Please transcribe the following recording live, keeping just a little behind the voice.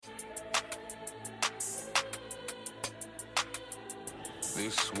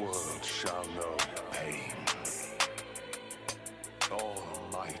This world shall know pain.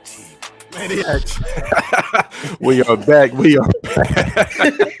 Almighty. Maniacs. We are back.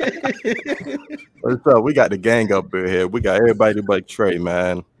 What's up? We got the gang up in here. We got everybody but Trey,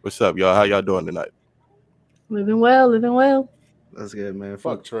 man. What's up, y'all? How y'all doing tonight? Living well. That's good, man.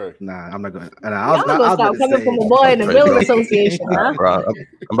 Fuck Trey. Nah, I'm not going. Y'all gonna stop coming from a boy in the Villain Association, huh? Bro, I'm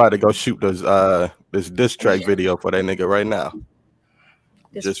about to go shoot this diss track video for that nigga right now.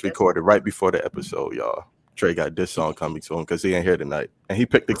 Just recorded right before the episode, y'all. Trey got this song coming to him because he ain't here tonight, and he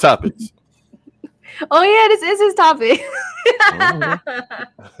picked the topics. Oh yeah, this is his topic.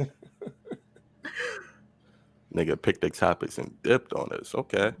 Nigga picked the topics and dipped on us.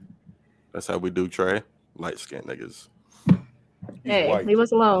 Okay, that's how we do, Trey. Light skinned niggas. Hey, white. leave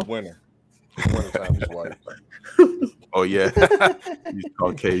us alone. Winter time is white. Oh yeah, he's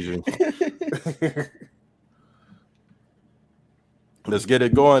Caucasian. Let's get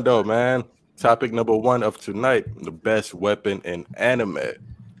it going though, man. Topic number 1 of tonight: the best weapon in anime.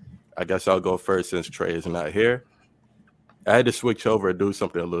 I guess I'll go first since Trey is not here. I had to switch over and do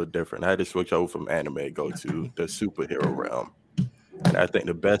something a little different. I had to switch over from anime, go to the superhero realm. And I think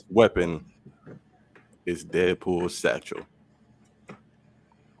the best weapon is Deadpool's satchel.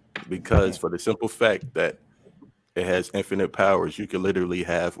 Because for the simple fact that it has infinite powers, you can literally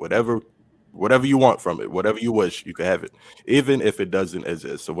have whatever you want from it, whatever you wish, you can have it, even if it doesn't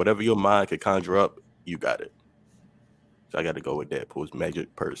exist. So whatever your mind can conjure up, you got it. So I got to go with Deadpool's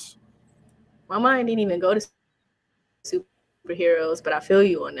magic purse. My mind didn't even go to superheroes, but I feel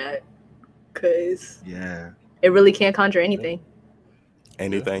you on that because it really can't conjure anything.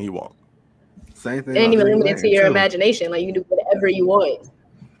 Anything you want. Same thing. It ain't even limited to your imagination. Like you can do whatever you want.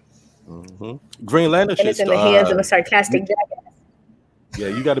 Mm-hmm. Green Lantern, and it's in the hands of a sarcastic jackass. Yeah,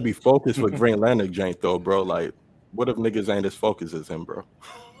 you got to be focused with Green Lantern, Jane, though, bro. Like, what if niggas ain't as focused as him, bro?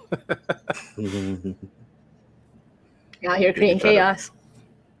 Out here creating chaos.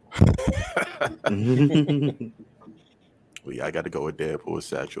 Well, yeah, I got to go with Deadpool's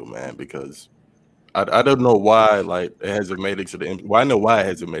satchel, man, because I don't know why like it hasn't made it to the. Well, I know why it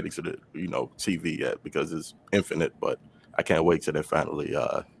hasn't made it to the TV yet because it's infinite, but I can't wait till they finally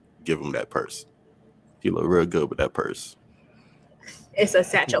give him that purse. He look real good with that purse. It's a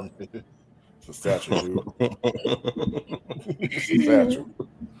satchel. It's a satchel, dude. It's a satchel.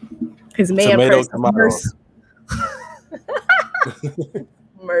 His man purse.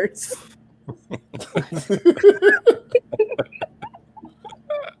 Merce.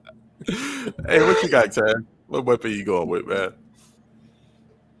 Hey, what you got, Tad? What weapon you going with, man?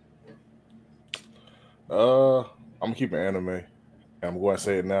 I'm keeping anime. And I'm going to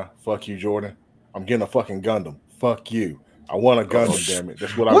say it now. Fuck you, Jordan. I'm getting a fucking Gundam. Fuck you. I want a Gundam, damn it.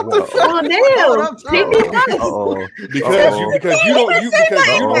 That's what I want. Oh damn! Because you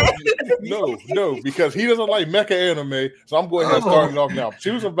don't. Because he doesn't like mecha anime, so I'm going ahead and starting it off now.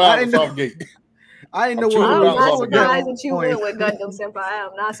 Choose a violence off gate. I didn't know I'm not surprised that you went with Gundam Senpai.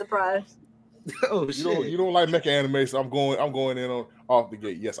 I'm not surprised. Oh shit! You don't like mecha anime, so I'm going in on off the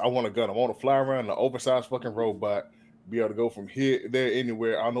gate. Yes, I want a gun. I want to fly around an oversized fucking robot, be able to go from here, there,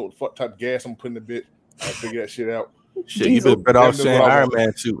 anywhere. I don't know what the fuck type of gas I'm putting in the bit. I'll figure that shit out. Shit, you better off saying Iron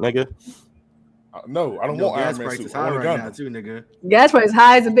Man suit, nigga. No, I don't want Iron Man suit. I want a gun now too, nigga. Gas price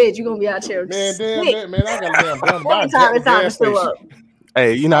high as a bitch. You gonna be out here? Man, damn, man, I got a damn gun. Time to fill up.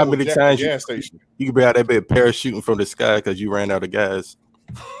 Hey, you know how many times you can be out that bit parachuting from the sky because you ran out of gas.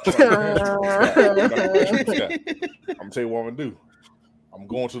 I'm gonna tell you what I'm gonna do. I'm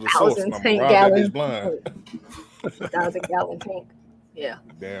going to the source and I'm gonna ride that bitch blind. 1,000-gallon tank. Yeah.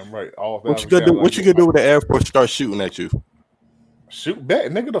 Damn right. What you gonna do? What you gonna do when the Air Force start shooting at you? Shoot back,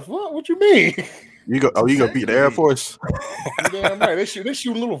 nigga. The fuck? What you mean? You gonna beat the Air Force? Damn right. They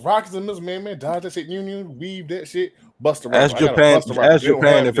shoot little rockets in this man. Dodge that shit. Weave that shit. Bust around. Ask Japan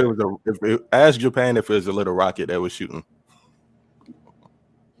if it was a little rocket that was shooting.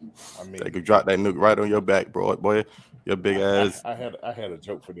 I mean, they could drop that nuke right on your back, bro. Boy, your big ass. I had a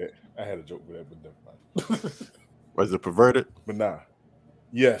joke for that. But never mind. Was it perverted? But nah.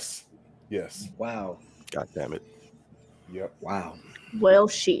 Yes. Wow. God damn it. Yep. Wow. Well,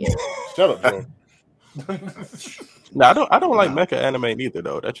 shit. Shut up, bro. No, I don't like mecha anime neither,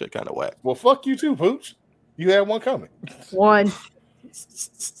 though. That shit kind of whack. Well, fuck you too, Pooch. You had one coming. One.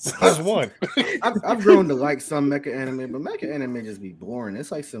 That's one. I've grown to like some mecha anime, but mecha anime just be boring.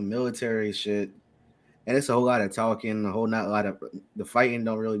 It's like some military shit, and it's a whole lot of talking, a lot of the fighting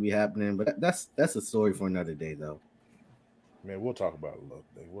don't really be happening. But that's a story for another day, though. Man, we'll talk about it another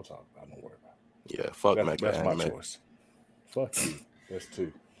day. We'll talk about it. Don't worry about it. Yeah, fuck mecha anime. That's my choice. Fuck you. That's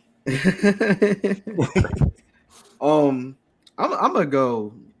two. I'm gonna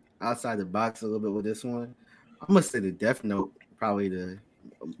go outside the box a little bit with this one. I'm gonna say the Death Note, probably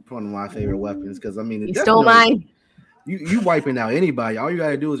one of my favorite weapons, because I mean, you stole mine. You wiping out anybody. All you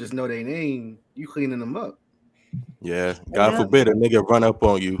gotta do is just know their name. You cleaning them up. Yeah, God forbid a nigga run up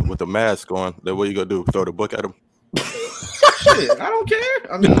on you with a mask on. Then what you gonna do? Throw the book at him? Shit, I don't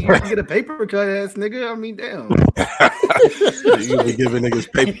care. I mean, you can get a paper cut, ass nigga. I mean, damn. You be giving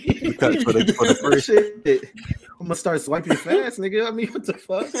niggas paper cuts for the first shit. I'm gonna start swiping fast, nigga. I mean, what the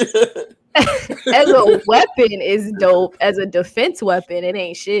fuck? As a weapon is dope. As a defense weapon, it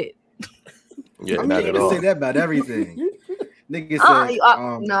ain't shit. Yeah, I mean, not you at can all. say that about everything. Nigga said,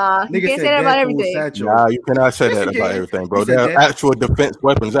 nah, you can't say that about everything. Satchel. Nah, you cannot say that about everything, bro. There are actual defense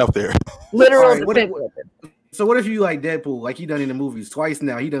weapons out there. Literal defense weapons. So what if you like Deadpool, like he done in the movies twice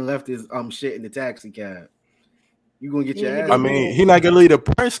now? He done left his shit in the taxi cab. You gonna get your ass? I mean, he not gonna leave a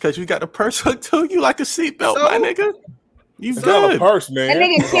purse because you got the purse hooked to you like a seatbelt, my nigga. You good? A purse, man. That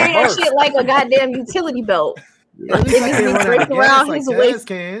nigga carry that shit like a goddamn utility belt. At least I can't run out of gas like Taz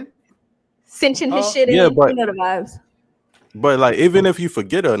can. Cinching his shit in, you know the vibes. But like, even if you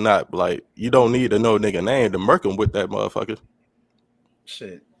forget or not, like, you don't need to know nigga name to murk him with that motherfucker.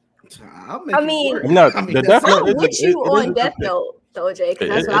 Shit. I mean, I'm with you on Death Note, though, Jay, because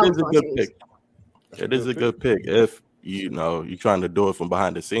that's what I was going to choose. It is a good pick if you know you're trying to do it from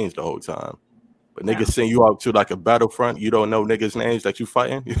behind the scenes the whole time. But niggas send you out to like a battlefront, you don't know niggas' names that you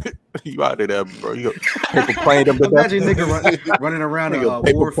fighting. You out of there, bro. You paper playing them to death. Imagine nigga running around a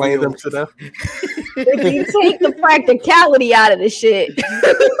war playing them to death. If you take the practicality out of the shit.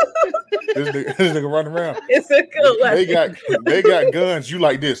 This nigga running around. It's a good weapon. They got guns. You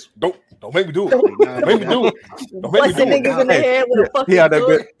like this? Don't make me do it. Don't make me do it. Don't make me do it. Niggas in the head with a fucking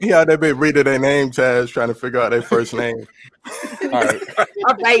he had that bit reading their name tags, trying to figure out their first name. All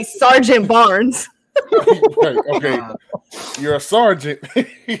right, Sergeant Barnes. Okay. You're a sergeant.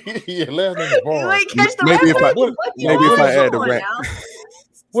 Your last name is Barnes. Maybe if I add the rank.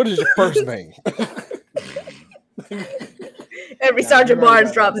 What is your first name? Every Sergeant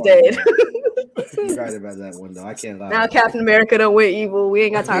Barnes drops dead. You're right about that one, though. I can't lie. Now Captain America done went evil. We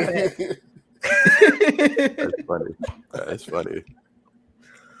ain't got time for that. That's funny. That's funny.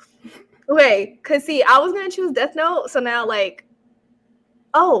 Wait, because see, I was going to choose Death Note. So now, like,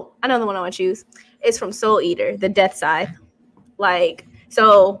 oh, I know the one I want to choose. It's from Soul Eater, the Death Side. Like,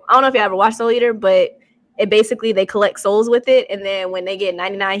 so I don't know if you ever watched Soul Eater, but it basically, they collect souls with it. And then when they get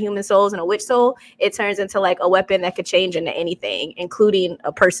 99 human souls and a witch soul, it turns into like a weapon that could change into anything, including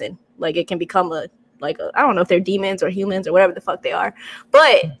a person. Like it can become I don't know if they're demons or humans or whatever the fuck they are.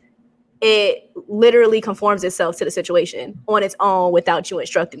 But it literally conforms itself to the situation on its own without you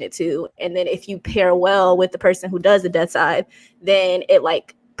instructing it to. And then if you pair well with the person who does the Death Side, then it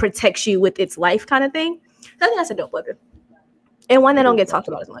like protects you with its life kind of thing. I think that's a dope weapon. And one that don't get talked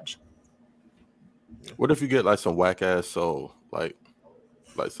about as much. What if you get like some whack ass soul, like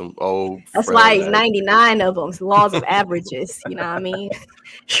some old? That's why it's 99 of them. It's laws of averages. You know what I mean? You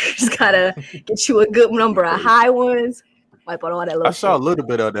just gotta get you a good number of high ones. Wipe out all that. I saw a little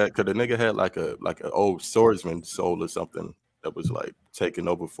bit of that because the nigga had like an old swordsman soul or something that was like taking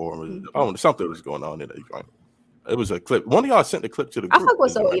over for him. Mm-hmm. I don't know, something was going on in that joint. It was a clip. One of y'all sent the clip to the group. I fuck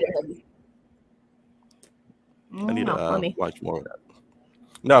with Soul Eater. I need to watch more of that.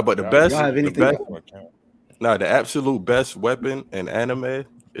 No, but the absolute best weapon in anime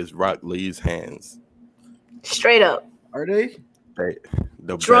is Rock Lee's hands. Straight up. Are they?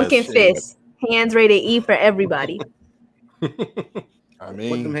 The Drunken Fist. Hands rated E for everybody. I mean,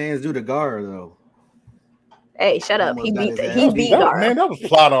 what them hands do to Gar though? Hey, shut up. He beat Gar. Man, that was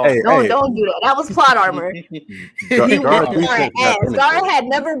plot armor. Don't do that. That was plot armor. Gar had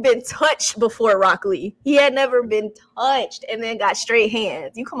never been touched before Rock Lee. He had never been touched and then got straight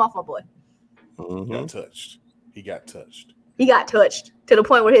hands. You come off, my boy. Mm-hmm. He got touched. He got touched to the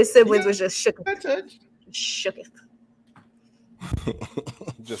point where his siblings was just shook. Shooketh.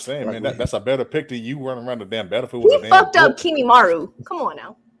 Just saying, man, that's a better pick than you running around the damn battlefield. He fucked up Kimimaru. Come on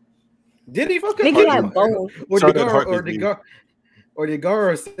now. Did he fuck up? Nigga had bones. Or did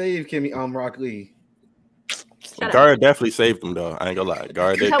Gar save Kimmy Rock Lee? Gar definitely saved him though. I ain't gonna lie.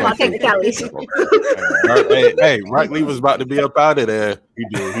 Gar did. Come on, technicalities. Hey, Rock Lee was about to be up out of there. He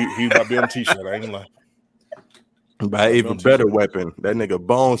did. He about to be on a t-shirt. I ain't gonna lie. By even better weapon. That nigga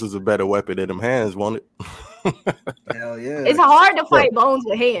Bones is a better weapon than them hands, won't it? Hell yeah. It's hard to fight Bones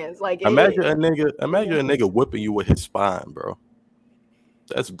with hands. Like imagine a nigga whipping you with his spine, bro.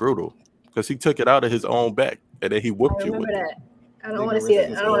 That's brutal. Because he took it out of his own back and then he whipped you with it. I don't want to see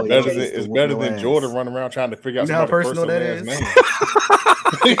it. It's better than Jordan running around trying to figure out how personal that is.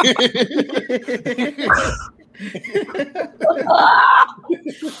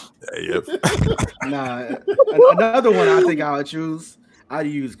 Yep. Nah, another one I think I would choose. I'd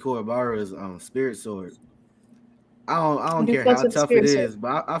use Korobara's spirit sword. I don't You care fuck how with the tough it spirit is,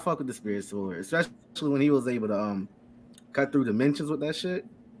 but I fuck with the spirit sword, especially when he was able to cut through dimensions with that shit.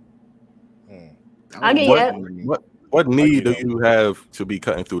 I'll get you that. What need do that. you have to be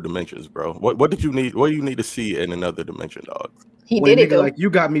cutting through dimensions, bro? What did you need? What do you need to see in another dimension, dog? He When did it nigga though. like you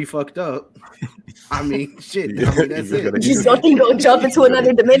got me fucked up. I mean, shit. I mean, that's You're it. gonna- Just don't think you're gonna jump into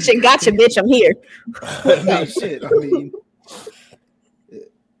another dimension. Gotcha, bitch. I'm here. I mean, shit. I mean,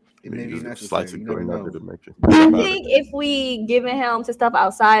 it may be Just necessary. slice it You through never another know. dimension. I think if we giving helm to stuff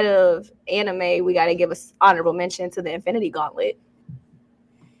outside of anime, we got to give us honorable mention to the Infinity Gauntlet.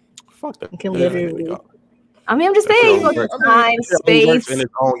 Fuck that. You can Yeah, literally. God. I mean, I'm just That shit saying, only look, works- time, that shit only works space, in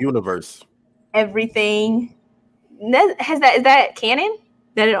its own universe. everything. Is that canon?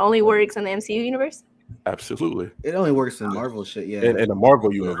 That it only works in the MCU universe? Absolutely. It only works in Marvel shit, yeah. In the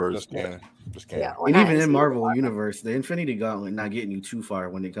Marvel universe. Just can't. Yeah, And even in Marvel universe, the Infinity Gauntlet not getting you too far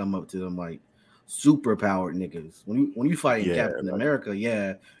when they come up to them like super powered niggas. When you fighting Yeah, Captain America,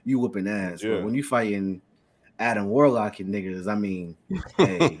 yeah, you whooping ass. Yeah. But when you fighting Adam Warlock and niggas, I mean,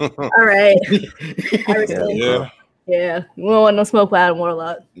 hey. All right. I respect. Yeah. Yeah, we don't want no smoke with Adam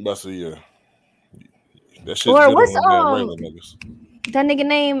Warlock. That's yeah. That shit's Or good what's on regular niggas. that nigga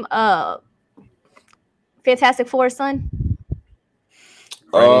name? Fantastic Four's son.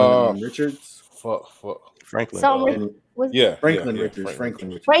 Richards. Fuck. Franklin. Something. Yeah. Franklin yeah, Richards. Franklin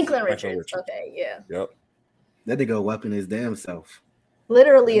Richards. Franklin Franklin Richards. Richards. Okay, yeah. Yep. That nigga weapon his damn self.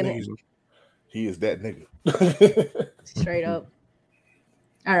 Literally That in it. nigga's- He is that nigga. Straight up.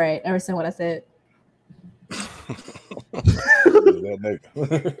 All right, I understand what I said. That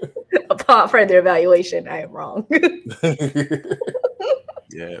nigga. Upon further evaluation, I am wrong.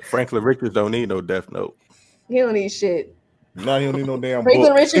 Yeah, Franklin Richards don't need no Death Note. He don't need shit. Now you don't need no damn Franklin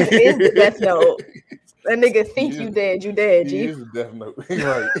book. Richards is the Death Note. That nigga think you dead, you dead, He G. is the Death Note.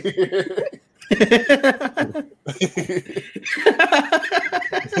 Right.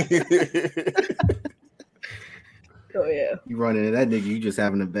 Oh yeah. You run into that nigga, you just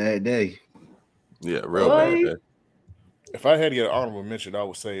having a bad day. Yeah, real Boy. bad. If I had to get an honorable mention, I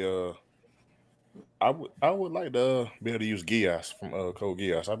would say I would like to be able to use Geass from Code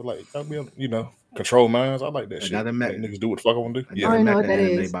Geass. I'd be able to, control minds. I like that shit. Another Let niggas do what the fuck I want to do. I Yeah. don't know Mecha what that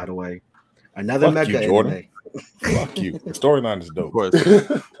anime, is. by the way. Another Fuck you, mecha Jordan. anime. Fuck you. The storyline is Of dope. course.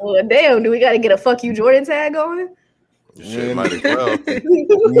 Well, damn, do we gotta get a fuck you Jordan tag going? Shit, might as well.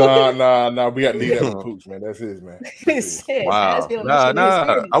 Nah. We got to leave that with Pooch, man. That's his, man. That's his. Shit, Wow. Ass feeling this shit in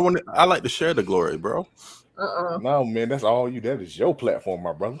his Nah. face. I like to share the glory, bro. No, man, that's all you. That is your platform,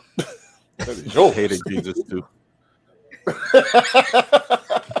 my brother. That is yours. Hated Jesus too.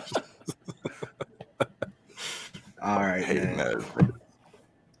 All right, Hating man. ass nigga.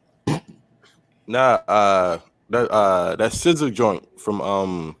 Nah, that scissor joint from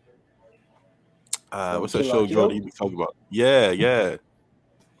what's that Kill show, La Kill? Jordan, you be talking about? Yeah.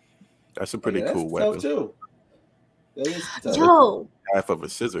 That's a pretty cool weapon. Tough too. That is tough. Yo, Half of a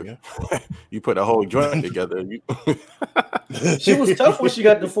scissor. You put a whole joint together. She was tough when she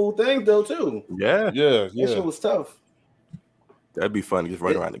got the full thing though too. Yeah, Yeah. That shit was tough. that'd be fun. Just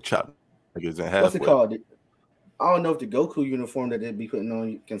run around and chop niggas in half. What's it with. called? I don't know if the Goku uniform that they'd be putting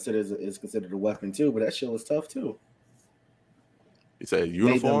on is considered a weapon too, but that shit was tough too. You say Made them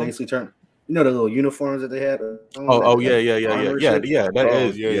uniform? basically turn. You know the little uniforms that they had. Oh, yeah. armor Yeah, shit? that Oh,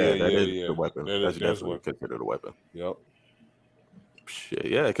 is yeah, the weapon. That is- That's that's definitely what- considered a weapon. Yep. Shit,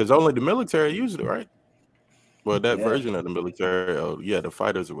 yeah, because only the military used it, right? Well, that Yeah. version of the military, the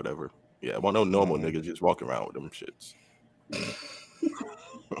fighters or whatever. Yeah, well, no normal Mhm. niggas just walking around with them shits.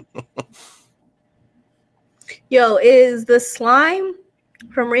 Yo, is the slime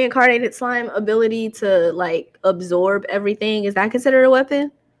from reincarnated slime ability to like absorb everything? Is that considered a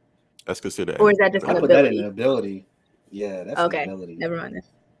weapon? That's considered. Or is that just I an put that in ability? an ability. Yeah, that's Okay, an ability. never mind then.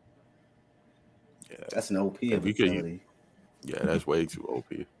 Yeah, That's an OP If you could- ability. yeah, that's way too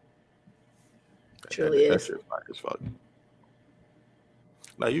OP. Truly that is. shit's fire as fuck.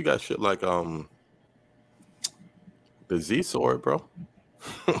 Now you got shit like the Z sword, bro.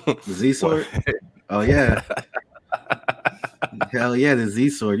 The Z sword. Oh yeah. Hell yeah, the Z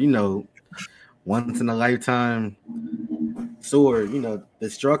sword. Once in a lifetime sword.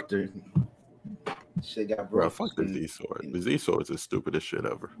 Destructor. Shit got Bro, broke. fuck the Z sword. The Z sword is the stupidest shit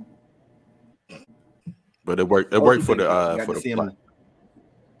ever. But it worked. It worked for the plot.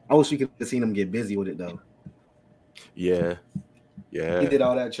 I wish you could have seen him get busy with it though. Yeah. He Yeah. did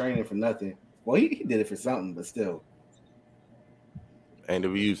all that training for nothing. Well, he did it for something, but still. Ain't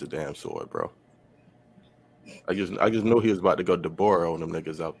never used a damn sword, bro. I just knew he was about to go Deborah on them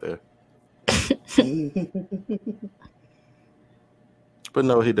niggas out there. But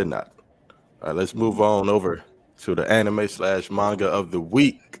no, he did not. All right, let's move on over to the anime / manga of the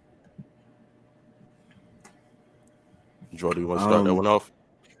week. Jordy, you want to start that one off?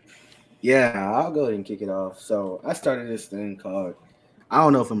 Yeah, I'll go ahead and kick it off. So I started this thing called, I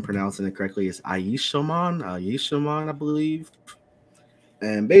don't know if I'm pronouncing it correctly. It's Aishamon, I believe.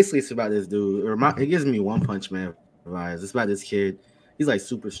 And basically, it's about this dude. It gives me One Punch Man vibes. It's about this kid. He's like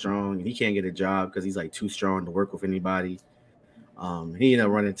super strong, and he can't get a job because he's like too strong to work with anybody. He ended up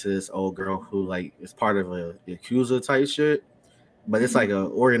running into this old girl who like is part of a Yakuza type shit, but it's like a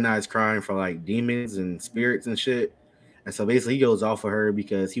organized crime for like demons and spirits and shit. And so basically, he goes off of her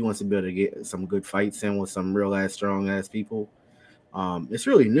because he wants to be able to get some good fights in with some real ass strong ass people. It's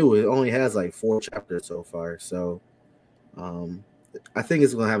really new. It only has like 4 chapters so far, so I think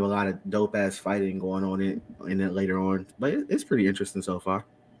it's gonna have a lot of dope ass fighting going on in it later on. But it's pretty interesting so far.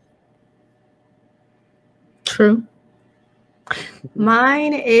 True.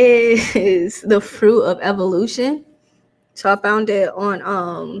 Mine is The Fruit of Evolution. So I found it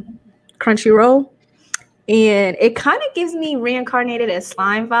on Crunchyroll. And it kind of gives me Reincarnated as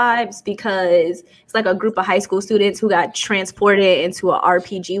Slime vibes because it's like a group of high school students who got transported into an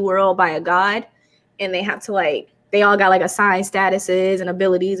RPG world by a god. And they have to like, they all got like assigned statuses and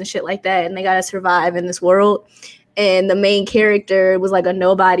abilities and shit like that. And they got to survive in this world. And the main character was like a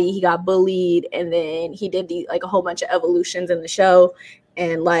nobody. He got bullied. And then he did like a whole bunch of evolutions in the show.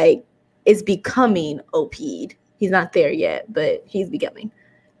 And like, it's becoming OP'd. He's not there yet, but he's becoming.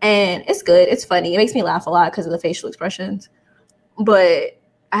 And it's good. It's funny. It makes me laugh a lot because of the facial expressions. But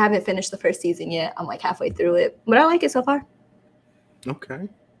I haven't finished the first season yet. I'm like halfway through it. But I like it so far. Okay.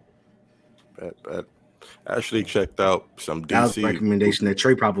 Bad. I actually checked out some DC. That was a recommendation that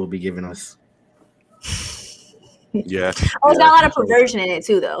Trey probably will be giving us. Yeah. Oh, it's got a lot of perversion in it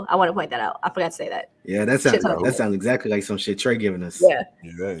too, though. I want to point that out. I forgot to say that. Yeah, that sounds exactly like some shit Trey giving us. Yeah.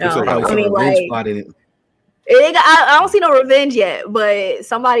 Probably some revenge plot in it. I don't see no revenge yet, but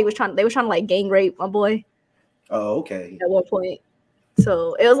they were trying to like gang rape my boy. Oh, okay. At one point.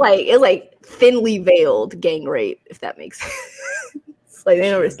 So it was like thinly veiled gang rape, if that makes sense. Like they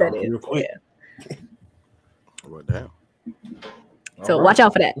never said it. Yeah. Well, damn. So watch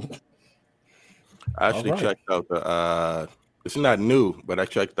out for that. I actually checked out the it's not new, but I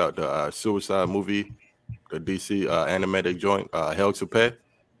checked out the Suicide movie, the DC animated joint, Hell to Pay.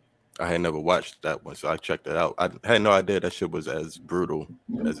 I had never watched that one, so I checked it out. I had no idea that shit was as brutal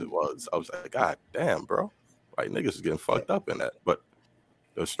as it was. I was like, God damn, bro. Like, niggas is getting fucked up in that. But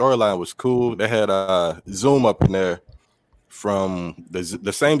the storyline was cool. They had Zoom up in there from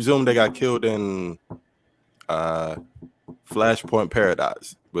the same Zoom they got killed in Flashpoint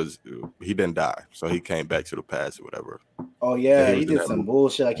Paradox. He didn't die, so he came back to the past or whatever. Oh yeah, he did some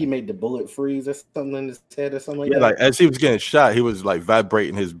bullshit. Like he made the bullet freeze or something in his head or something like that. Like as he was getting shot, he was like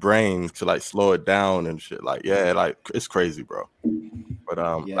vibrating his brain to like slow it down and shit. Like like it's crazy, bro. But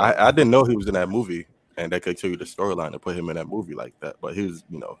I didn't know he was in that movie, and they could tell you the storyline to put him in that movie like that. But he was,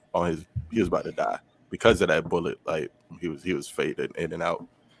 he was about to die because of that bullet. Like he was faded in and out.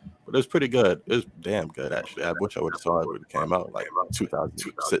 But it was pretty good. It was damn good, actually. I wish I would have saw it when it came out, like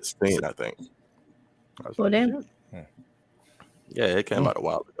 2016, I think. Damn. Yeah, it came out a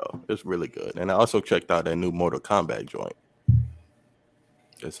while ago. It's really good. And I also checked out that new Mortal Kombat joint.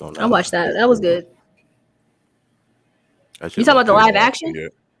 It's on. I watched that. That was good. You talking about the live action? Yeah.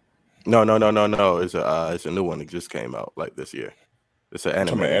 No. It's a new one. It just came out like this year. It's an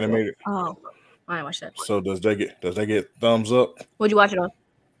animated. Oh, I didn't watch that. So does they get thumbs up? What'd you watch it on?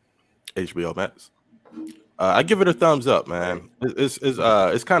 HBO Max. I give it a thumbs up, man.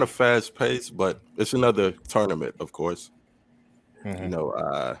 It's kind of fast paced, but it's another tournament, of course.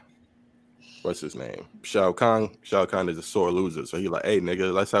 Mm-hmm. What's his name? Shao Kahn. Shao Kahn is a sore loser, so he's like, "Hey,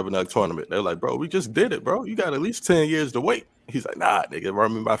 nigga, let's have another tournament." They're like, "Bro, we just did it, bro. You got at least 10 years to wait." He's like, "Nah, nigga,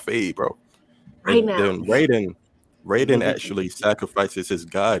 run me my fade, bro." Right now. Then Raiden actually sacrifices his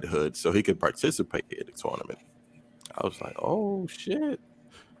godhood so he could participate in the tournament. I was like, "Oh shit!"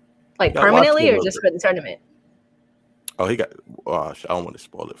 Like permanently or just for the tournament? Oh, he got. I don't want to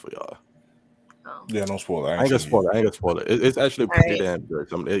spoil it for y'all. Oh. Yeah, don't spoil it. I ain't gonna spoil it. It's actually pretty damn good.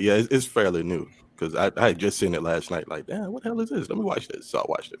 It's fairly new because I had just seen it last night. Like, damn, what the hell is this? Let me watch this. So I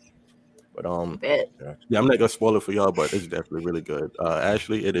watched it. But I'm not gonna spoil it for y'all, but it's definitely really good.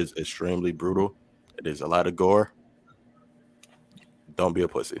 Actually, it is extremely brutal. It is a lot of gore. Don't be a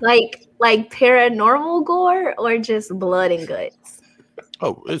pussy. Like paranormal gore or just blood and guts?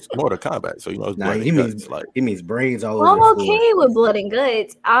 Oh, it's Mortal Kombat, so it's blood and guts. He means brains all over. I'm okay with blood and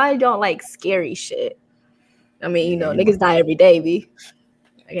guts. I don't like scary shit. I mean, niggas die every day, B.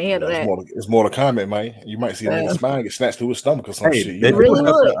 I can handle that. It's more to comment, man. You might see a nigga's spine get snatched through his stomach or some shit. They really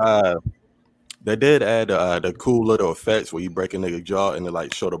they did add the cool little effects where you break a nigga jaw and they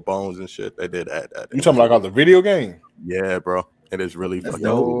like show the bones and shit. They did add that. You talking about like the video game? Yeah, bro. It is really fucking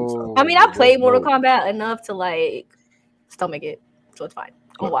cool. I mean, I played Mortal Kombat enough to like stomach it, so it's fine.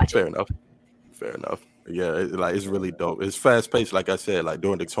 I'm watching. Fair enough. Yeah, it's really dope. It's fast paced, like I said. Like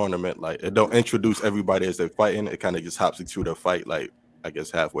during the tournament, like it don't introduce everybody as they're fighting. It kind of just hops into the fight, like I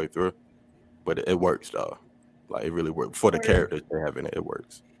guess halfway through. But it works though. Like it really works for the characters they have in it. It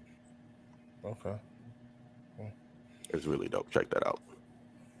works. Okay. It's really dope. Check that out.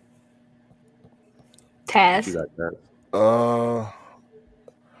 Taz. You got that?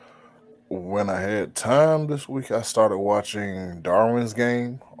 When I had time this week, I started watching Darwin's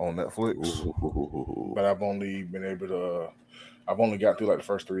Game on Netflix. But I've only got through like the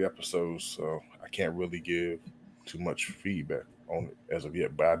first 3 episodes, so I can't really give too much feedback on it as of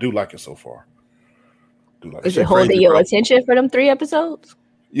yet. But I do like it so far. Is it holding your attention for them 3 episodes?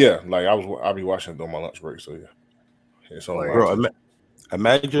 Yeah, like I'll be watching it during my lunch break. So yeah, it's on. Bro,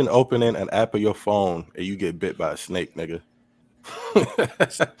 imagine opening an app of your phone and you get bit by a snake, nigga.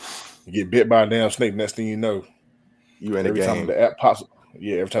 You get bit by a damn snake. Next thing you know, you in a game. Every time the app pops,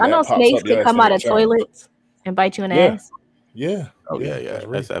 every time I know snakes can come out of toilets and bite you in the ass. Yeah. Oh yeah.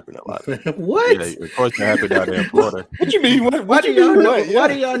 That's happened a lot. What? Yeah, of course, it happened out there in Florida. What you mean? Why do y'all know? Why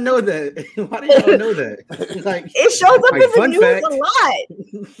do y'all know that? Why do y'all know that? Like it shows up like, in the news a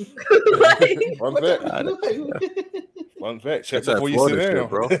lot. Fun fact. Check before you sit down,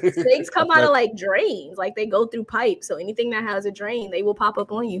 bro. Snakes come out of like drains, like they go through pipes. So anything that has a drain, they will pop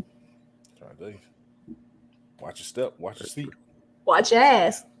up on you. Watch your step. Watch your seat. Watch your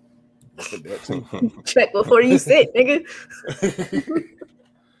ass. Check before you sit, nigga.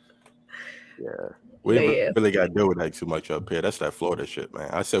 We really got to deal with that too much up here. That's that Florida shit, man.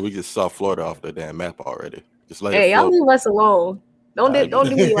 I said we just saw Florida off the damn map already. Just let it y'all leave us alone. Don't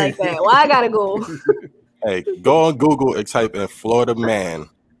do me like that. Why I gotta go? Hey, go on Google and type in Florida man.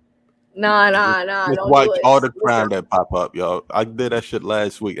 Nah. Just watch all the crime that pop up, yo. I did that shit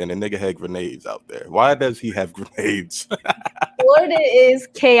last week, and the nigga had grenades out there. Why does he have grenades? Florida is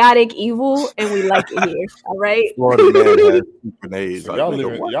chaotic evil, and we like it here. All right. Florida man has grenades. So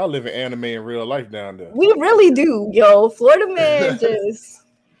y'all live in anime in real life down there. We really do, yo. Florida man just.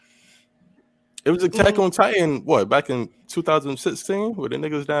 It was Attack on Titan, what, back in 2016, where the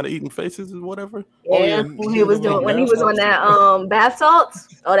niggas was down to eating faces or whatever? Yeah, when he was on that bath salts.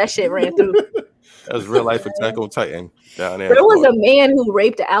 Oh, that shit ran through. That was real life Attack on Titan down there. There was a man who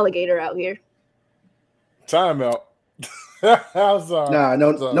raped an alligator out here. Time out. I'm sorry. Nah,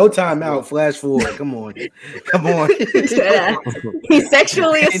 no time out. Flash forward. Come on. He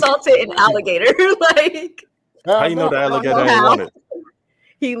sexually assaulted an alligator. Like, how you know the alligator ain't want it?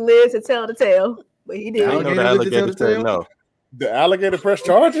 He lived to tell the tale, but he did. How you know the alligator said no? The alligator pressed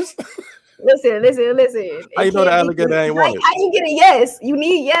charges? Listen. How you know the alligator ain't want it? How you get a yes? You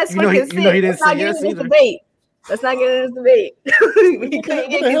need yes for consent. You know he didn't say yes either. Let's not get into this debate. He couldn't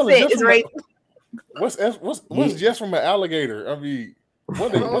get consent. It's right. What's yes from an alligator? I mean,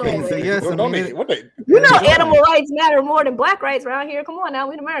 what they animal rights matter more than black rights around here. Come on now,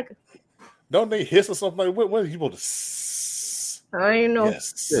 we in America. Don't they hiss or something? Like what are you supposed to? I don't even know.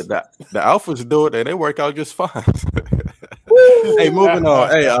 Yes. Yeah, the alphas do it and they work out just fine. Hey, moving on.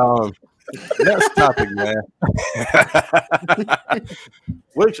 Hey, next topic, man.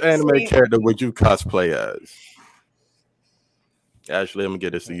 Which anime character would you cosplay as? Ashley, I'm gonna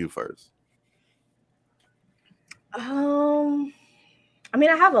get this to you first. I mean,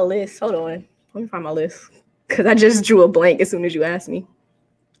 I have a list. Hold on. Let me find my list. Because I just drew a blank as soon as you asked me.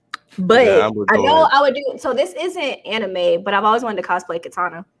 But yeah, I know I would do. So this isn't anime, but I've always wanted to cosplay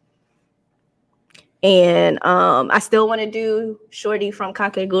Katana. And I still want to do Shorty from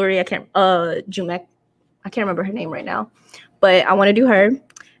Kakegurui. Jumek. I can't remember her name right now. But I want to do her.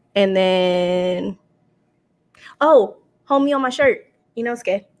 And then homie on my shirt.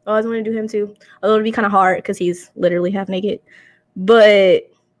 Inosuke. I always want to do him too. Although it'll be kind of hard because he's literally half naked.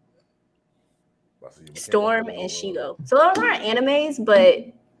 But Storm and Shigo. So those aren't animes, but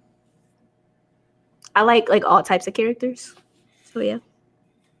I like all types of characters. So yeah.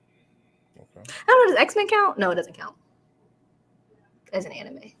 Okay. I don't know, does X-Men count? No, it doesn't count as an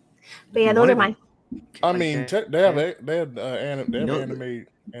anime. But yeah, those are mine. I mean, they have anime.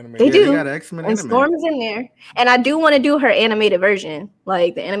 They do. They got an X-Men and anime. Storm is in there. And I do want to do her animated version,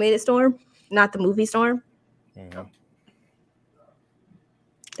 like the animated Storm, not the movie Storm. Mm-hmm.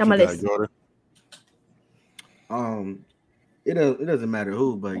 On my list. it doesn't matter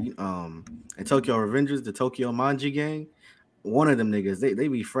who, but in Tokyo Revengers, the Tokyo Manji gang, one of them niggas, they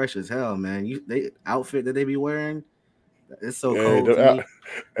be fresh as hell, man. They outfit that they be wearing, it's so cold to me.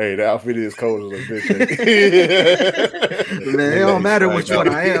 Hey, the outfit is cold as a bitch. Man, it don't matter which one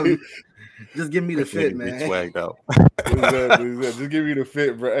I am. Just give me the fit, man. Swagged out. Exactly. Just give me the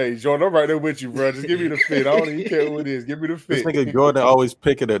fit, bro. Hey, Jordan, I'm right there with you, bro. Just give me the fit. I don't even care what it is. Give me the fit. This nigga Jordan always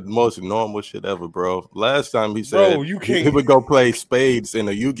picking the most normal shit ever, bro. Last time he said you can't. he would go play spades in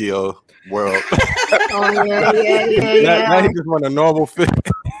a Yu-Gi-Oh world. Oh yeah. Now he just want a normal fit.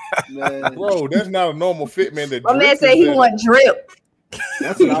 Man. Bro, that's not a normal fit, man. My man said he want drip.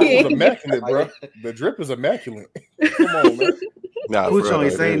 That's what I was immaculate, bro. The drip is immaculate. Come on, man. Nah, Pooch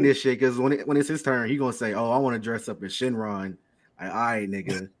only saying this shit because when it's his turn, he gonna say, "Oh, I want to dress up as Shinron." All right,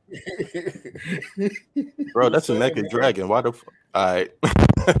 nigga. Bro, that's a naked dragon. Why the all right.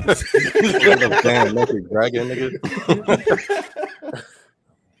 Damn naked dragon, nigga.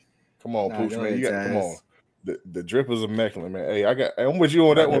 Come on, Pooch, man. Come on. The drip is immaculate, man. Hey, I'm with you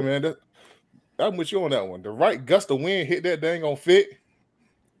on that one, man. I'm with you on that one. The right gust of wind hit that dang on fit.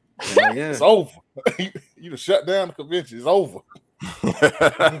 Yeah. It's over. You done shut down the convention. It's over.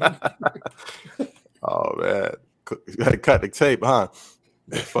 Oh man, you gotta cut the tape, huh?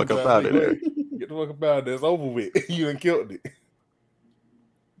 Get the fuck up out of there. Get the fuck up out of there. It's over with. You done killed it.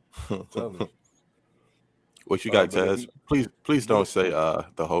 What you got, Taz? Please don't say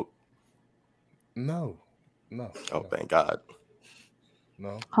the Hulk. No. Oh, thank God.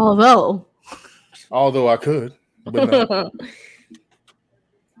 No. Although I could, but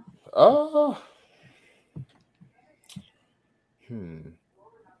no.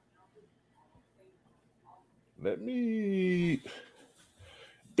 Let me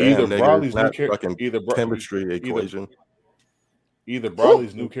either Bradley's new character, chemistry equation. Either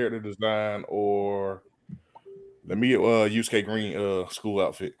Bradley's new character design or let me get Yusuke Green school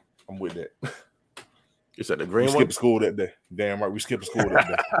outfit. I'm with that. You said the green one? We skipped school that day. Damn right, we skipped school that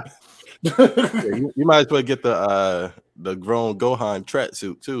day. Yeah, you might as well get the grown Gohan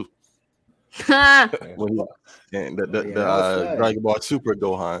tracksuit too. The Dragon Ball Super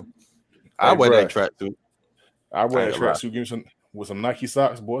Gohan. I wear that tracksuit. I wear that tracksuit. Give me with some Nike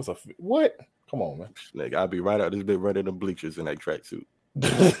socks, boy. What? Come on, man. Nigga, I'll be right out this bit running the bleachers in that tracksuit.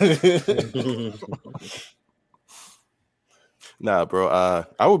 Nah, bro.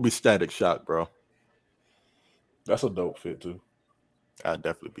 I would be Static Shock, bro. That's a dope fit too. I'd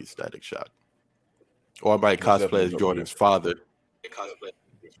definitely be Static Shock. Or I might cosplay as Jordan's father.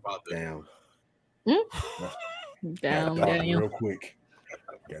 Damn. Damn. Real quick.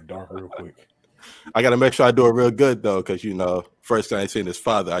 Got dark real quick. I gotta make sure I do it real good though, because first time I seen his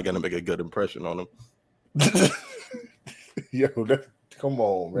father, I gotta make a good impression on him. Yo, come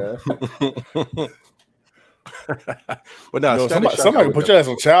on, man. But now somebody put your ass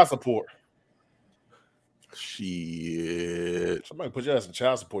on child support. Shit. Somebody put your ass on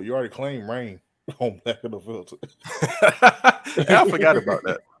child support. You already claimed Rain on Black of the Filter. I forgot about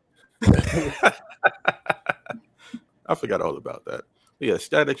that. I forgot all about that. But yeah,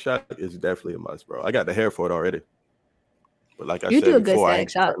 Static Shock is definitely a must, bro. I got the hair for it already. But like I said do a before, good I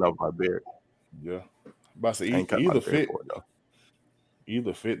ain't cutting off my beard. Yeah. About to say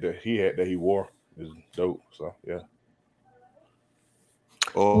either fit that he had that he wore is dope. So yeah.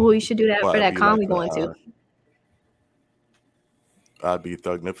 Oh, you should do that for that con we going to. I'd be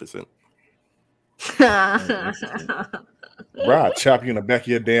Thugnificent. Bro, I'll chop you in the back of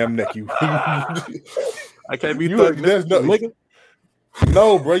your damn neck. You. I can't be Thugnificent.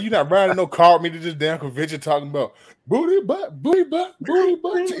 No, bro, you not riding no car with me to this damn convention talking about booty butt.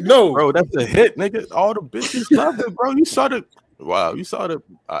 No, bro, that's a hit, nigga. All the bitches love it, bro. You saw the all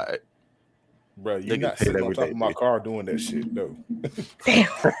right. Bro, you not sitting on top of my car doing that shit, though. Damn.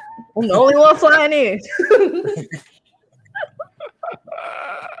 I'm the only one flying in.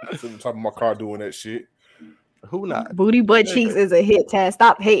 Sitting on top of my car doing that shit. Who not? Booty butt cheeks is a hit, Taz.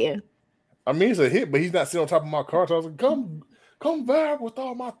 Stop hating. I mean, it's a hit, but he's not sitting on top of my car. So I was like, come vibe with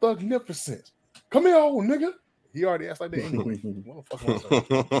all my thugnificence. Come here, old nigga. He already asked like that anyway.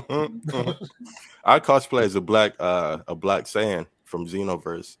 I cosplay as a black Saiyan from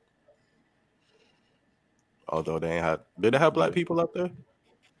Xenoverse. Although they ain't have, did they have black people up there?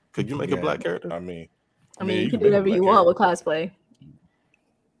 Could you make a black character? I mean, you can do whatever you want with cosplay.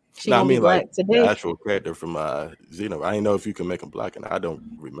 Like today. The actual character from Xenoverse. I didn't know if you can make him black, and I don't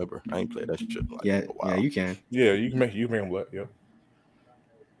remember. I ain't played that shit like a while. Yeah, you can. Yeah, you can make him black. Yep.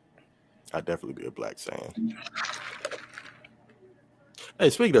 I'd definitely be a black Saiyan. Hey,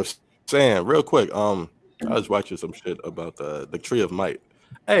 speaking of Saiyan, real quick, I was watching some shit about the Tree of Might.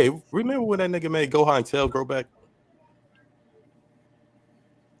 Hey, remember when that nigga made Gohan tail grow back?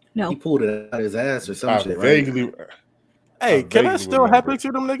 No. He pulled it out of his ass or some I shit, right? vaguely. Hey, I can that vaguely still remember. happen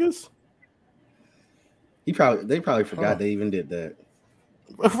to them niggas? They probably forgot Huh. they even did that.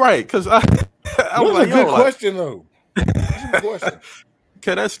 Right, because I'm That's like, a yo, good like, question though. That's a good question.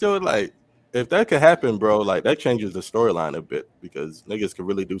 can that still like, if that could happen, bro, like that changes the storyline a bit because niggas could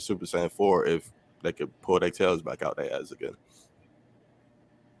really do Super Saiyan 4 if they could pull their tails back out their ass again.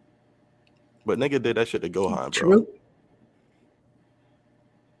 But nigga did that shit to Gohan, bro. True.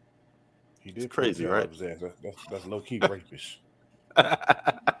 He did crazy, pull it out right? of his ass. That's low key rapish.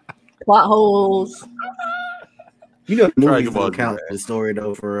 Plot holes. You know, the movies Dragon Ball don't Z, count man. the story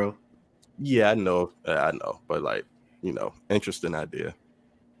though, for real. Yeah, I know, but like, interesting idea.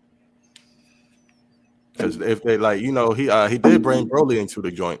 Because if they like, he did bring Broly into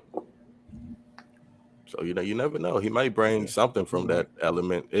the joint, so you never know. He might bring something from that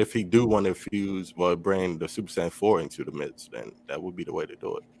element if he do want to fuse or bring the Super Saiyan 4 into the midst. Then that would be the way to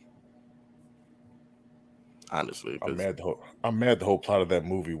do it. Honestly, I'm 'cause- mad. The whole plot of that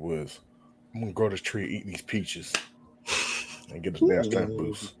movie was, I'm gonna grow this tree, eat these peaches, and get a damn strength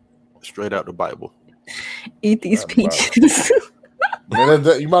boost. straight out the Bible. Eat these Not the Bible. peaches.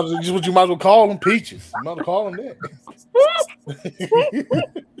 Man, you might as well call them peaches. You might as well call them that.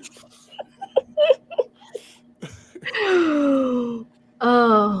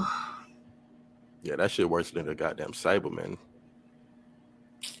 Oh, Yeah, that shit worse than the goddamn Cyberman.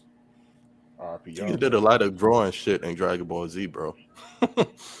 R.I.P. He did a lot of growing shit in Dragon Ball Z, bro.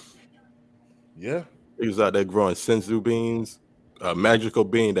 Yeah. He was out there growing senzu beans, a magical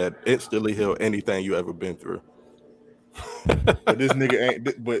bean that instantly heal anything you ever been through. But this nigga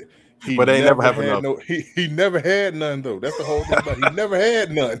ain't. But he But they never have had enough. no. He never had none though. That's the whole thing about it. He never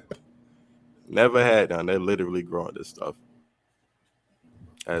had none. Never had none. They're literally growing this stuff.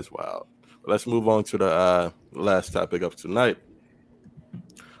 That's wild. Let's move on to the last topic of tonight.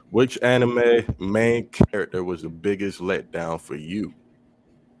 Which anime main character was the biggest letdown for you?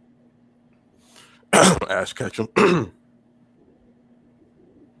 Ash Ketchum.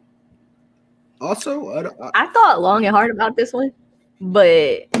 Also, I thought long and hard about this one, but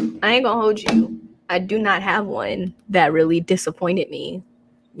I ain't gonna hold you. I do not have one that really disappointed me.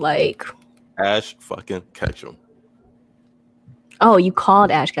 Like, Ash fucking Ketchum. oh, you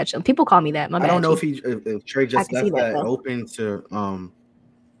called Ash Ketchum. People call me that. My I bad. don't know G. if Trey just can see left that, that though. open to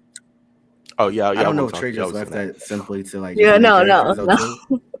Oh yeah, I don't know we'll if Trey talk- just yeah, left that simply to like Yeah, just no, make no, characters,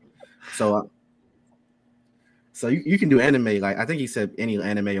 though, no. too. So you can do anime, like I think he said any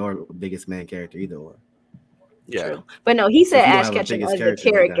anime or biggest man character, either or. Yeah, True. But no, he said If you don't Ash have a Ketchum biggest as the character,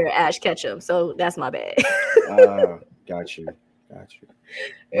 then character that- Ash Ketchum, so that's my bad. Got you. My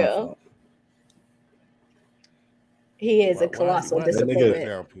Yeah. fault. He is a Why- colossal why is that nigga disappointment.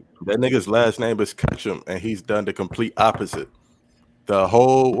 down, people? that nigga's last name is Ketchum, and he's done the complete opposite. The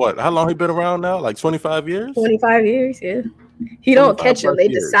whole how long he been around now? Like 25 years? 25 years, yeah. He don't 25 catch him. plus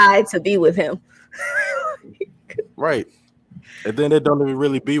They years. decide to be with him. Right. And then they don't even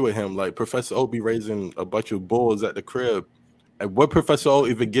really be with him. Like Professor O be raising a bunch of bulls at the crib. And where Professor O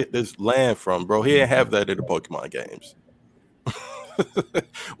even get this land from, bro? He didn't have that in the Pokemon games.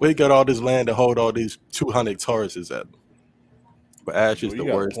 Where he got all this land to hold all these 200 Tauruses at. But Ash is Well, the you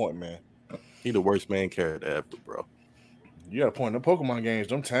got worst. a point, man. He the worst main character ever, bro. You got a point. In the Pokemon games,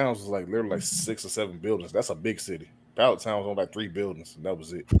 them towns was like literally like 6 or 7 buildings. That's a big city. Pallet Town was on like 3 buildings, and that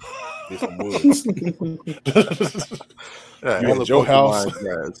was it. Did some woods. Yeah, You hella had your house.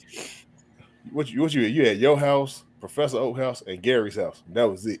 Pokemon guys. What you had your house, Professor Oak house, and Gary's house. That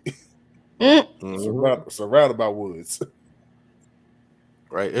was it. Mhm. Surrounded by woods.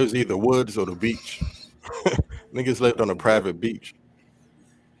 Right? It was either woods or the beach. Niggas lived on a private beach.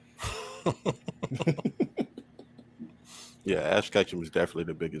 Yeah, Ash Ketchum is definitely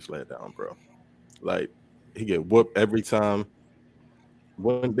the biggest letdown, bro. Like, he get whooped every time.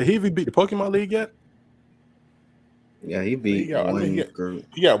 Did he even beat the Pokemon League yet? Yeah, he beat I one think group.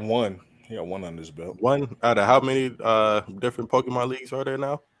 He got one. He got one under his belt. One out of how many different Pokemon leagues are there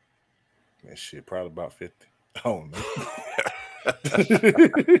now? That shit, probably about 50. I don't know.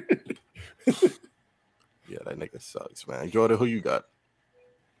 Yeah, that nigga sucks, man. Jordan, who you got?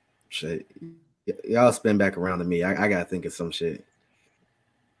 Shit. Y'all spin back around to me. I gotta think of some shit.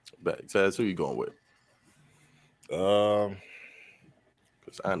 Taz, who you going with? Um,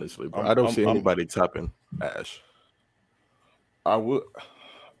 Because honestly, bro, I'm- I don't I'm- see I'm- anybody topping Ash. I'll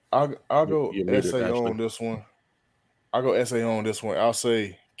go You muted, essay Ashley. on this one. I'll go essay on this one. I'll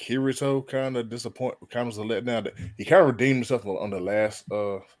say Kirito kind of kind of was a letdown. He kind of redeemed himself on the last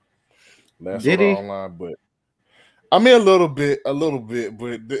Did Sword he? Art Online, but I mean a little bit.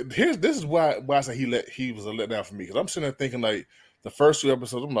 But this is why I say he was a letdown for me, because I'm sitting there thinking like The first 2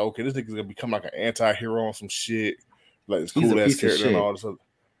 episodes, I'm like, okay, this nigga's gonna become like an anti-hero on some shit, like this He's a cool ass piece of character and shit. all this other.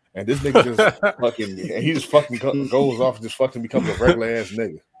 And this nigga just fucking, and he just fucking goes off and just fucking becomes a regular ass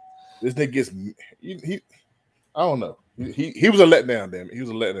nigga. This nigga gets, he I don't know. He was a letdown, damn it. He was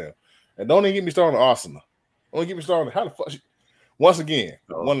a letdown. And don't even get me started on Arsenal. Don't get me started. How the fuck? Once again,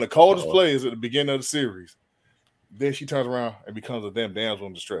 one of the coldest players at the beginning of the series. Then she turns around and becomes a damn damsel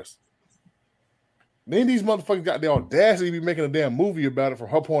in distress. Then these motherfuckers got the audacity to be making a damn movie about it from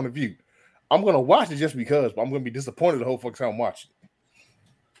her point of view. I'm gonna watch it just because, but I'm gonna be disappointed the whole fucking time I'm watching.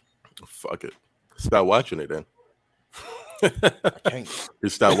 Fuck it. Stop watching it then. I can't. You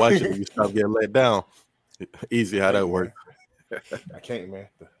stop watching it, you stop getting let down. Easy how that works. I can't, man.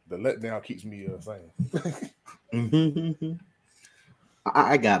 The letdown keeps me sane.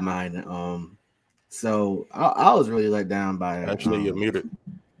 I got mine. So I was really let down by. Actually, you're muted.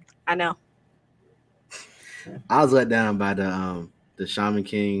 I know. I was let down by the Shaman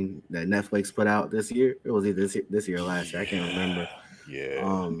King that Netflix put out this year. It was either this year or last year. I can't remember.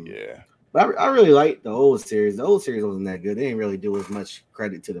 Yeah. But I really liked the old series. The old series wasn't that good. They didn't really do as much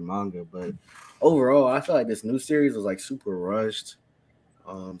credit to the manga, but overall, I feel like this new series was like super rushed.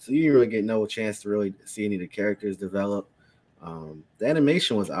 So you didn't really get no chance to really see any of the characters develop. The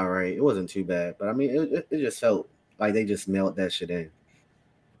animation was all right. It wasn't too bad, but I mean, it just felt like they just mailed that shit in.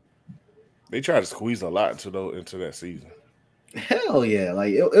 They tried to squeeze a lot into that season. Hell yeah!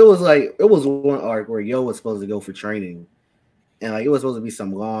 Like it was one arc where Yo was supposed to go for training, and like it was supposed to be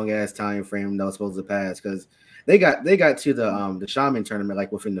some long ass time frame that was supposed to pass because they got to the shaman tournament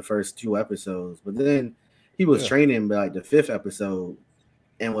like within the first 2 episodes, but then he was training by like the 5th episode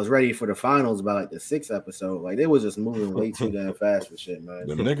and was ready for the finals by like the 6th episode. Like they was just moving way too damn fast for shit, man.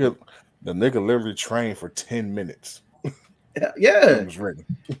 The nigga literally trained for 10 minutes. Yeah, He was ready.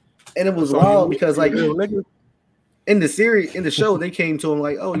 and it was wild because like in the show they came to him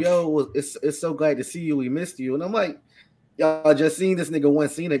like, "Oh, Yo, it's so glad to see you. We missed you," and I'm like, "Y'all just seen this nigga one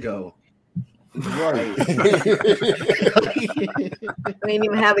scene ago." Right. We didn't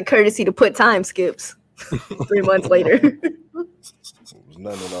even have the courtesy to put time skips 3 months later. It was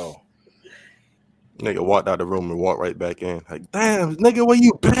none at all. Nigga walked out the room and walked right back in. Like, damn, nigga, where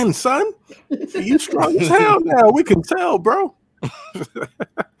you been, son? You strong as hell now. We can tell, bro.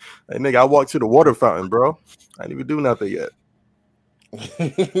 Hey, nigga, I walked to the water fountain, bro. I didn't even do nothing yet.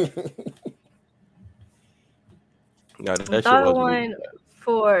 Yeah, that shit Another wasn't one even-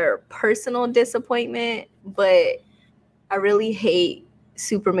 for personal disappointment, but I really hate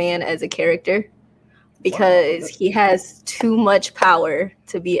Superman as a character because he has too much power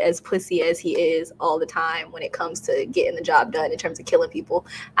to be as pussy as he is all the time when it comes to getting the job done in terms of killing people.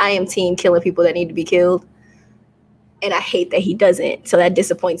 I am team killing people that need to be killed, and I hate that he doesn't. So that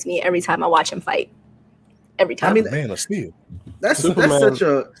disappoints me every time I watch him fight. Every time. I mean, Man of Steel. that's Superman such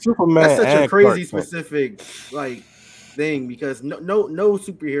a and crazy Clark Kent. specific like thing because no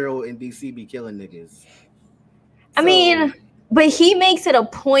superhero in DC be killing niggas. I mean, but he makes it a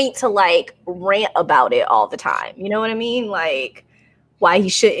point to like rant about it all the time. You know what I mean? Like why he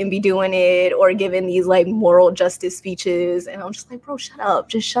shouldn't be doing it or giving these like moral justice speeches. And I'm just like, bro, shut up.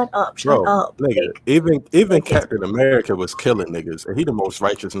 Just shut up. Shut up. Nigga, Like, even Captain America was killing niggas, and he the most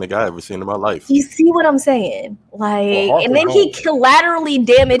righteous nigga I ever seen in my life. you see what I'm saying? Like, Well, and then Harper he collaterally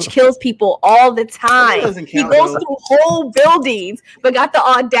kills people all the time. doesn't He count, goes though. through whole buildings, but got the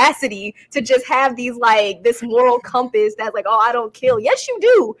audacity to just have these like this moral compass that's like, oh, I don't kill. Yes, you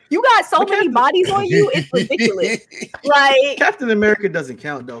do. You got so many bodies on you. It's ridiculous. Like, Captain America doesn't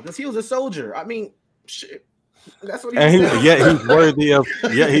count though because he was a soldier. I mean, shit. That's what he And was. he's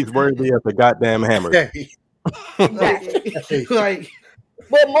worthy of the goddamn hammer. exactly. Like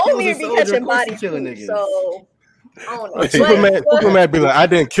But He was Momir a be soldier, catching of course he bodies killing too, niggas. so I don't know. Superman be like, I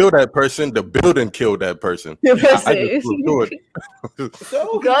didn't kill that person. The building killed that person. I just flew through it.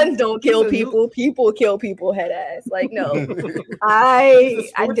 so Guns don't kill he's a people. People kill people. Head ass. Like no, he's I a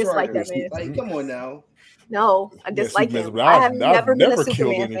sports dislike writer. that man. Like, come on now. No, I Yeah, dislike Superman's him. but I have I've never been a killed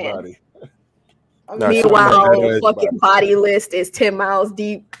Superman fan. anybody. I Nah, mean, Superman Meanwhile, is fucking body list is 10 miles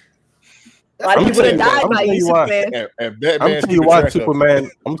deep. A lot of I'm people telling that you- died I'm by telling you, you why. Superman. And I'm Batman's gonna tell you keeping why track of it. Superman. I'm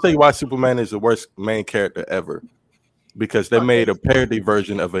gonna tell you why Superman is the worst main character ever. Because they made a parody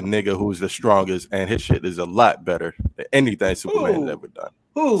version of a nigga who's the strongest, and his shit is a lot better than anything Superman has Ooh. ever done.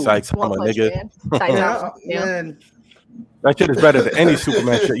 who? Saitama, One Punch nigga. Man. Yeah, Saitama, yeah. man. That shit is better than any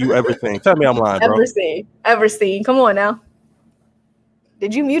Superman shit you ever seen. Tell me I'm lying, bro. Ever seen. Come on now.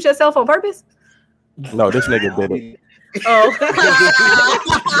 Did you mute yourself on purpose? No, this nigga did it. Oh.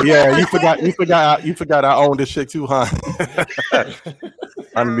 Yeah, you forgot I own this shit too, huh?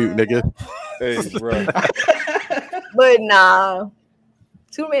 Unmute, nigga. Hey, bro. But nah,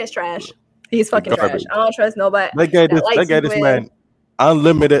 Superman's trash. He's fucking Garbage. trash. I don't trust nobody. They gave that likes this Superman. man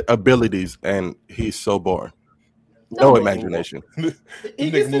unlimited abilities, and he's so boring. No imagination. He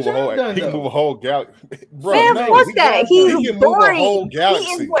gets the job done, He can though. move a whole galaxy. Bro, Man, no, fuck he that. can- He's he can move a boring. whole He galaxy.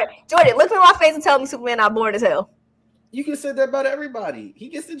 is boring. Jordan, look me in my face and tell me Superman not boring as hell. You can say that about everybody. He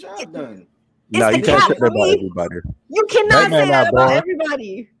gets the job done. No, the you can't cap say for that about me. everybody. You cannot Batman say that not about boring.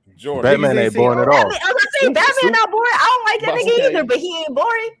 everybody. Jordan, Batman Niggas ain't ain't boring say, at oh, all. I was gonna say Batman not boring. I don't like that But nigga okay. either, but he ain't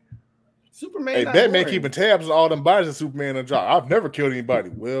boring. Superman. hey, not Batman boring. keeping tabs on all them bodies of Superman on job. I've never killed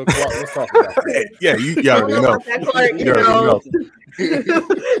anybody. Well, Clark, let's talk about that. Yeah, you I already don't know. about that, Clark, You already know.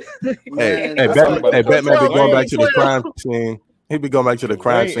 Man, Hey, that's Batman, like- Batman be going back to the 12. crime scene. He be going back to the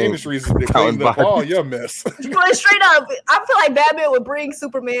crime Wayne scene. Industries is counting cleaning up all bodies. your mess. But straight up, I feel like Batman would bring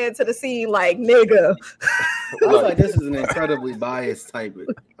Superman to the scene like nigga. I feel like this is an incredibly biased type of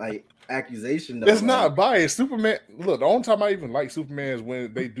like accusation. Though. That's like, not biased. Superman. Look, the only time I even like Superman is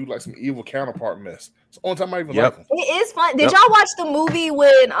when they do like some evil counterpart mess. It's the only time I even Yep. like him. It is fun. Did Yep. y'all watch the movie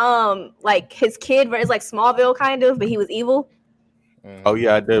when like his kid where it's like Smallville kind of, but he was evil? Oh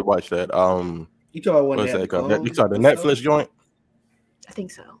yeah, I did watch that. You talking about when What's they had that the called? clones You saw the and stuff? Netflix joint? I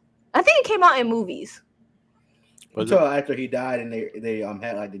think so. I think it came out in movies. You Was talking about after he died and they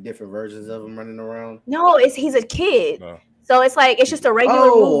had like the different versions of him running around. No, he's a kid. No. So it's like it's just a regular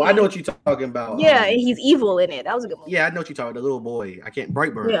Oh, movie. I know what you're talking about. Yeah, and he's evil in it. That was a good movie. Yeah, I know what you're talking about. The little boy. I can't.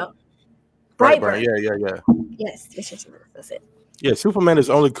 Brightburn. Yeah. Brightburn. Brightburn. Yeah. Yes. That's it. Yeah, Superman is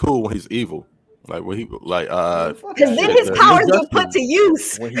only cool when he's evil. Like when he like Fuck Because that then shit. his the powers Justice get put to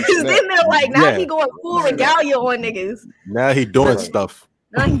use. When he Because then snapped. they're like, now Yeah. he going full regalia on niggas. now he doing Right. stuff.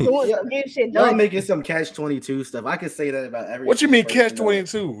 Now he doing Yeah. some good shit Y'all done. making some catch-22 stuff. I could say that about every. What you mean person catch though.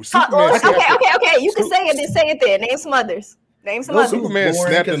 22? Well, Superman. okay. You can say it. Then say it there. Name some others. Name some Goku others. Superman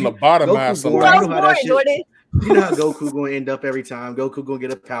boring snapped 'cause and you- lobotomized Goku Who somebody. boring. else You know how that born, shit- Jordan? You know how Goku gonna end up every time. Goku gonna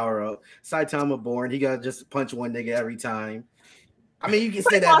get a power up. Saitama born. He gotta just punch one nigga every time. I mean, you can say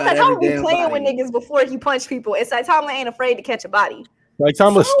First of that all, about Saitama every be damn playing body. with niggas before he punch people. And Saitama ain't afraid to catch a body. Like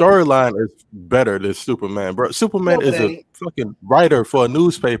Thomas' storyline is better than Superman, bro. Superman No, is it a ain't. fucking writer for a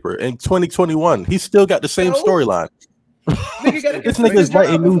newspaper in 2021. He still got the same No. storyline. Nigga gotta This get nigga's the job.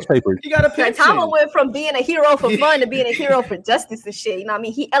 writing newspapers. He got a pension. Saitama went from being a hero for fun to being a hero for justice and shit. You know what I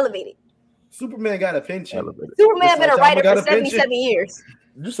mean? He elevated. Superman got a pension. Elevated. Superman been a Saitama writer got for a pension. 77 years.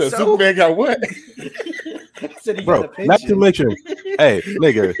 You said So- Superman got what? I said he Bro, got a not to pension. mention, hey,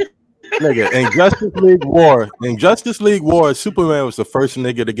 nigga, in Justice League War, Superman was the first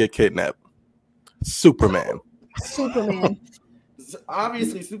nigga to get kidnapped. Superman. Superman.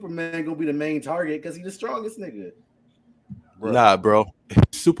 Obviously, Superman gonna be the main target because he's the strongest nigga. Bro, Nah, bro.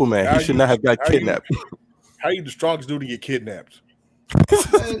 Superman. How He should you- not have got how you- kidnapped. How you the strongest dude to get kidnapped?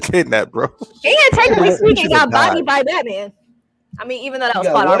 Kidnapped, bro. And technically He speaking, should've got bodied died. by Batman. I mean, even though that He was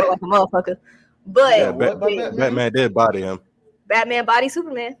got spot on what? like a motherfucker. But Yeah, what by Batman? Batman did body him. Batman body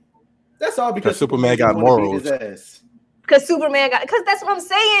Superman. That's all because Superman got didn't wanna beat morals. his ass. Because that's what I'm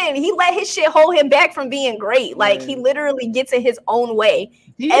saying. He let his shit hold him back from being great. Like, he Man. literally gets in his own way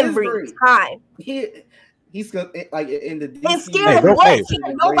He is every great. time. He's gonna like in the DC. And scared Hey, of don't- what? hey.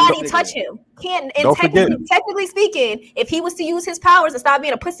 Can't nobody touch him. Can't. And Don't forget- technically speaking, if he was to use his powers and stop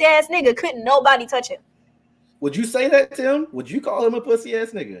being a pussy ass nigga, couldn't nobody touch him. Would you say that, Tim? Would you call him a pussy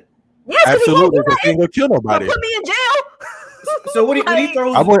ass nigga? Yes, Absolutely, because because he ain't gonna kill he nobody. put me in jail. So what he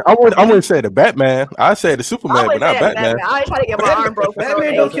throws? I wouldn't say the Batman. I say the Superman, but not Batman. I ain't trying to get my arm broken. Batman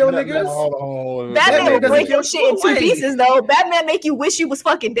so don't bad. kill No, niggas. hold on. Batman Batman will doesn't break kill your shit in two Wait. pieces, though. Batman make you wish you was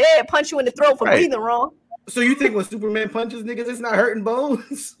fucking dead, punch you in the throat for Right. breathing wrong. So you think when Superman punches niggas, it's not hurting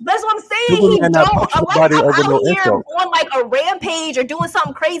bones? That's what I'm saying. Superman He not don't. punch Unless nobody I'm over no out here insult. on like a rampage or doing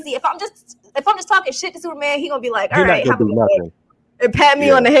something crazy. If I'm just talking shit to Superman, he gonna be like, He all not right, gonna have a do good day," nothing. and pat me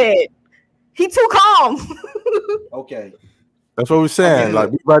Yeah. on the head. He too calm. Okay. That's what we're saying. Okay,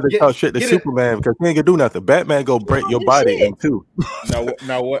 Like we rather get- talk shit to get it. Superman because he ain't gonna do nothing. Batman go break your do body shit. in two.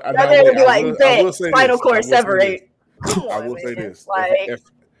 Now what? Batman would be like, I bet, will say spinal this. cord I will say this. separate. Come I on, will say man. this: Like,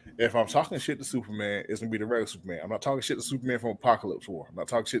 if I'm talking shit to Superman, it's gonna be the regular Superman. I'm not talking shit to Superman from Apocalypse War. I'm not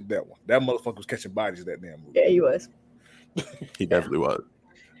talking shit to that one. That motherfucker was catching bodies in that damn movie. yeah, he was. He definitely was.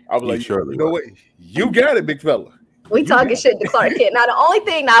 I was He like, surely you know what? You got it, big fella. We talking shit to Clark Kent. Now, the only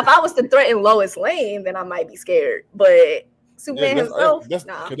thing, if I was to threaten Lois Lane, then I might be scared. But Superman himself, that's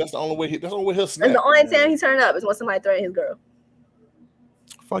nah. the only way. That's the only way he'll snap. And the only time he turned up is when somebody threatened his girl.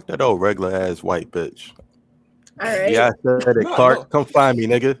 Fuck that old regular ass white bitch. All right. Yeah, I said it, No, Clark. no. Come find me,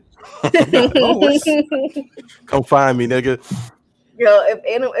 nigga. Come find me, nigga. Yo,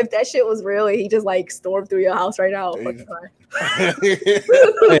 if that shit was real and he just like stormed through your house right now, I'll fucking fine. Hey, if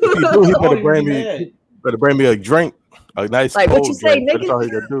he do, he Why better would bring you be me. mad? Better bring me a drink A nice Like, what cold you say, drink. That's nigga? all he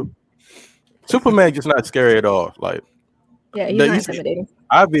could do. Superman just not scary at all. Like, Yeah, he's That not you see- intimidating.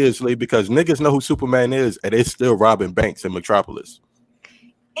 obviously, because niggas know who Superman is, and they still robbing banks in Metropolis.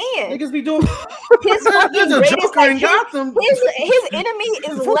 And Niggas be doing. his fucking There's a greatest, Joker like, in Gotham. his enemy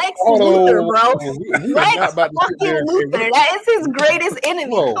is Lex Oh, Luthor, bro. we are Lex not about to sit there fucking and- Luthor. That is his greatest enemy.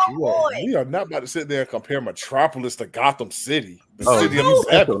 Whoa, Come whoa. on. We are not about to sit there and compare Metropolis to Gotham City, the Oh, city of no.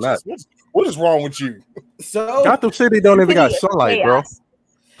 the savages. What is wrong with you? So Gotham City don't even got City of sunlight, bro. chaos.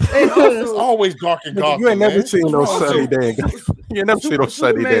 and It's also, always dark in Gotham. You ain't never man. seen no What's wrong with sunny you? day in Gotham. You ain't never seen no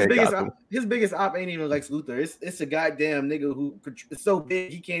sunny day in Gotham. His biggest op ain't even Lex Luthor. It's a goddamn nigga who it's so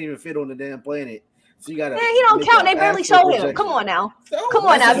big he can't even fit on the damn planet. So you gotta. Man, he don't make count. a They barely astral show him. projection. Come on now. So, Come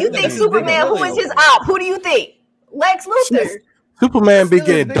on now. that's If you his think biggest Superman, who villain. is his op? Who do you think? Lex Luthor. Superman be Still his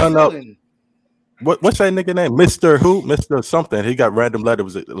getting biggest done up. villain. What's that nigga name? Mr. Who? Mr. Something. He got random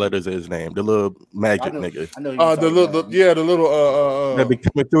letters in his name. The little magic I know, nigga. I know. The little That be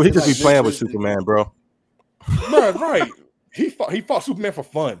coming through. He just be Like playing with Mr. Superman, bro. right. He fought Superman for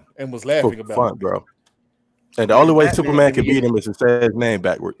fun and was For laughing about fun, it. bro. And the only way Batman Superman can could beat him is to say his name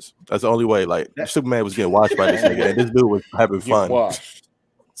backwards. That's the only way. Like Superman was getting watched by this nigga, and this dude was having Get fun. washed.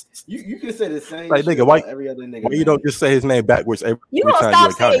 You can say the same. Like, shit nigga, why- about every other nigga? Why you man. don't just say his name backwards every You time gonna you stop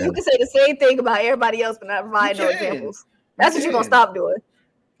encounter saying you him? can say the same thing about everybody else, but not provide no You can. examples. That's what you're gonna can. stop doing.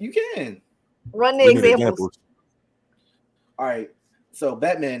 You can. Run the We need examples. All right. So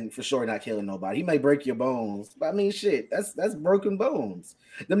Batman for sure not killing nobody. He may break your bones, but I mean, shit, that's broken bones.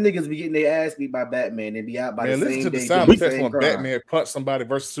 Them niggas be getting their ass beat by Batman and be out by Man, the listen same to the day. sound doing the effects same when crime. Batman punch somebody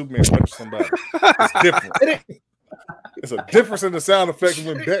versus Superman punch somebody. It's different. It's a difference in the sound effects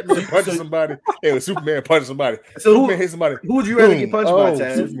when Batman punches somebody and when Superman punches somebody. So Superman who hits somebody. would you rather Boom. get punched Oh, by,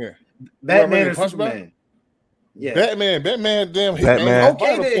 Taz? Superman. Batman or Get punched by? Superman? Yeah. Batman, damn, he Batman. ain't Okay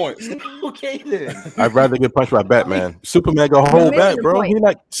vital then. points. Okay then. I'd rather get punched by Batman. Superman go hold missed back, the bro. point. He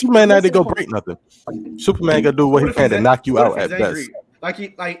not Superman not to missing go the point. break nothing. Superman gonna do what he if can he's to ang- knock you what out if at he's best.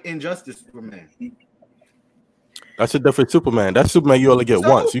 angry? Like Injustice Superman. That's a different Superman. That's Superman you only get So-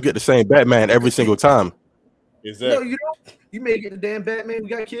 once. You get the same Batman every single time. Is No, that you don't. You may get the damn Batman who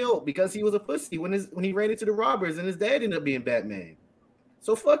got killed because he was a pussy when he ran into the robbers and his dad ended up being Batman.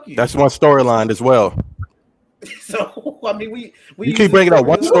 So fuck you. That's one storyline as well. So I mean we You keep bringing up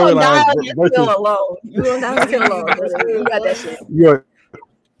one You gonna die storyline on your versus- hill alone. You gonna die on your hill alone. brother. You got that shit. You're,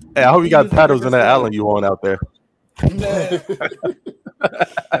 hey, I hope you got Use paddles in that different island you on out there.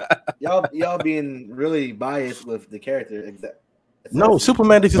 y'all being really biased with the character. No,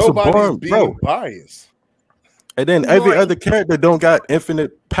 Superman is just a nobody's born being bro. biased? And then every Right. other character don't got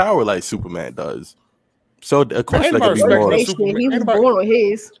infinite power like Superman does. So of course Ain't they could be nobody more. respecting Hey, Superman. shit, he was Anybody- born with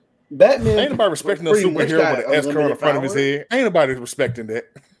his. Batman. Ain't nobody respecting no pretty much superhero got with an S curl in unlimited front of his power. head. Ain't nobody respecting that.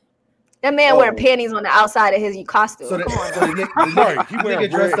 That man Oh. wearing panties on the outside of his costume. So the, Come on. so the, nigga- Right, he the wearing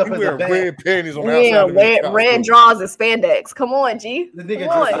nigga dressed red, up he as a wearing bat. red panties on the Yeah, outside of his red costume. draws and spandex. Come on, G. The nigga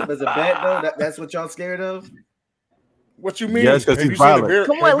Come dressed on. up as a bat though. That's what y'all scared of. What you mean? Yes, 'cause Have he's you seen the violent. var-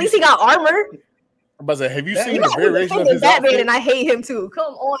 Come on, have at you least he seen- got armor. I'm about to say, have you That- seen You the know, variation of defending his Batman, outfit? and I hate him too.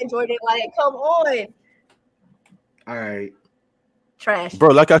 Come on, Jordan. Like, come on. All right. Trash. Bro,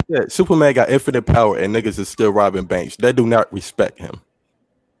 like I said, Superman got infinite power and niggas is still robbing banks. They do not respect him.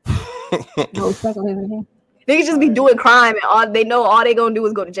 Niggas just be doing crime, and all they gonna do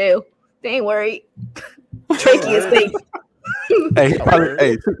is go to jail. They ain't worried. Trachea is safe.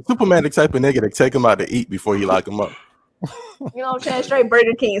 Hey, Superman the type of nigga to take him out to eat before he lock him up. You know what I'm saying? Straight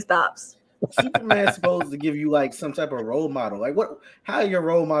Burger King stops. Superman's supposed to give you like some type of role model. Like what? How your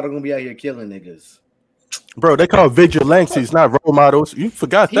role model gonna be out here killing niggas? Bro, they call vigilantes, not role models. You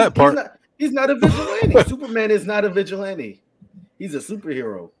forgot that part. He's not a vigilante. Superman is not a vigilante. He's a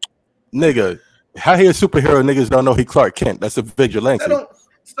superhero. Nigga, how he a superhero niggas don't know he Clark Kent. That's a vigilante.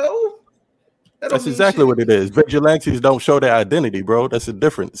 That's exactly what it is. Vigilantes don't show their identity, bro. That's the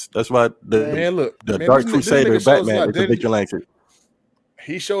difference. That's why Man, look, the man, Dark this Crusader nigga shows his Batman is a identity. vigilante.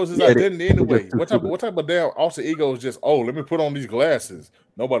 He shows his Yeah, identity anyway. they- What type of damn alter ego is just? Oh, let me put on these glasses.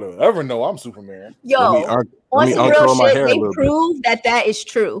 Nobody will ever know I'm Superman. Yo, let on me some uncurl real my shit, hair a they little bit. prove that is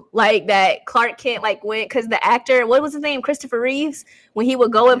true. Like that Clark Kent, like when, because the actor, what was his name, Christopher Reeves, when he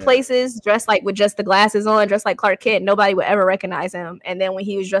would go in places dressed like with just the glasses on, dressed like Clark Kent, nobody would ever recognize him. And then when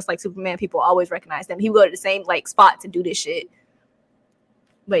he was dressed like Superman, people always recognized him. He would go to the same like spot to do this shit.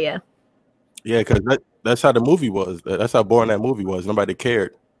 But yeah, because that's how the movie was. That's how boring that movie was. Nobody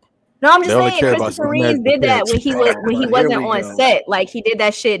cared. no, I'm just They only saying care about Christopher Superman's Reeves did that when he was when he Here wasn't we on go. set. Like he did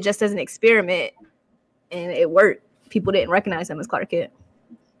that shit just as an experiment, and it worked. People didn't recognize him as Clark Kent.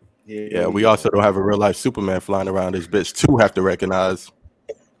 Yeah, we also don't have a real life Superman flying around this bitch to have to recognize.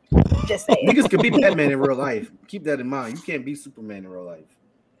 Just saying. Niggas can be Batman in real life. Keep that in mind. You can't be Superman in real life.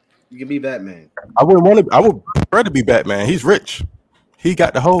 You can be Batman. I would prefer to be Batman. He's rich. He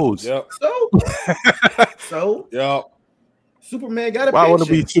got the hoes. Yep. So Yep. Superman got a Why I want to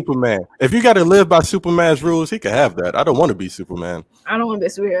pension. be Superman? If you got to live by Superman's rules, he can have that. I don't want to be Superman. I don't want to be a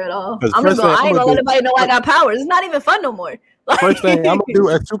superhero at all. 'Cause I ain't first thing gonna I'ma let do- anybody know I got powers. It's not even fun no more. Like, First thing I'm gonna do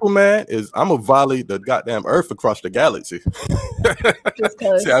as Superman is I'm gonna volley the goddamn Earth across the galaxy. just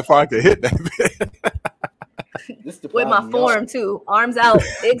 'cause. See if I can hit that. This the With my problem, y'all. form too, arms out,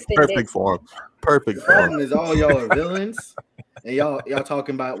 extended. Perfect form. Perfect The form. problem is all y'all are villains, and y'all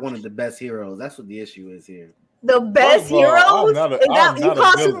talking about one of the best heroes. That's what the issue is here. The best First of all, I'm heroes? not a- Is that I'm you not a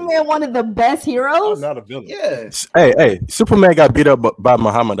call villain. Superman one of the best I'm heroes? not a villain. Yeah. Hey, Superman got beat up by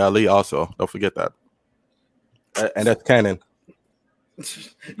Muhammad Ali also. Don't forget that. And that's canon.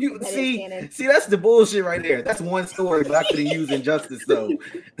 You That is see, canon. that's the bullshit right there. That's one story, but I could have used Injustice though.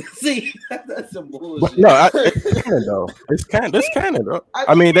 See, that's some bullshit. No, it's canon though. It's canon. It's canon, bro. I-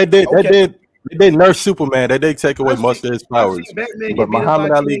 I mean, they did nerf Superman. They did take away I've most seen- of his I've powers. seen Batman But get beat up Muhammad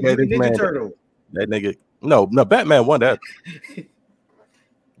by Ali Teenage gave his Mutant man Ninja Turtle. that nigga. No, Batman won that.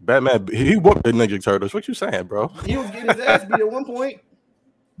 Batman, he whooped the Ninja Turtles. What you saying, bro? He was getting his ass beat at one point.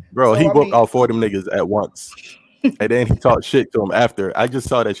 Bro, So, he I whooped mean- all 4 of them niggas at once. And then he talked shit to him after. I just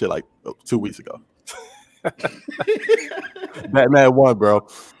saw that shit like 2 weeks ago. Batman won, bro.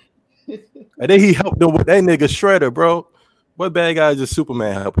 And then he helped them with that nigga Shredder, bro. What bad guys is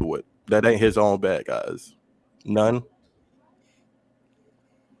Superman helping with? That ain't his own bad guys. None.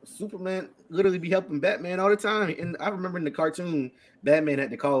 Superman literally be helping Batman all the time. And I remember in the cartoon, Batman had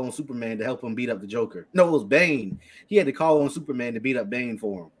to call on Superman to help him beat up the Joker. No, it was Bane. He had to call on Superman to beat up Bane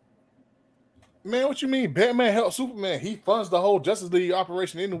for him. Man, what you mean? Batman helped Superman. He funds the whole Justice League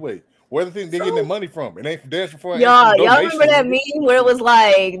operation anyway. Where the thing they getting their money from? It ain't from dance before. Y'all remember that meme where it was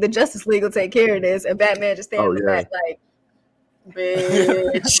like the Justice League will take care of this, and Batman just standing Oh, in the yeah. back like,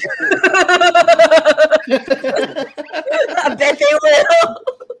 bitch. I bet they will.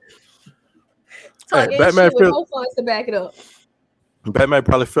 Talking Batman shit with feel- no funds to back it up. Batman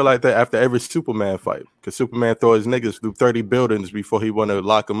probably feel like that after every Superman fight. Because Superman throw his niggas through 30 buildings before he want to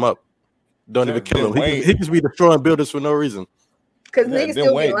lock him up. Don't even kill him. He just be destroying buildings for no reason. Because Yeah, niggas then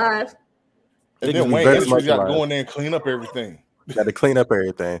still be Wayne- alive. And Niggas then be Wayne very Industries much got to alive. go in there and clean up everything. Got to clean up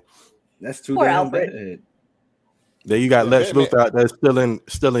everything. That's too Poor damn Alfred. bad. Then you got Yeah, Lex Batman- Luthor out there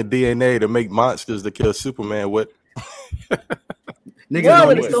stealing DNA to make monsters to kill Superman with. Niggas Moral don't of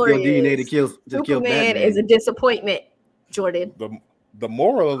the need to steal story DNA is to kill Superman Batman. is a disappointment, Jordan. The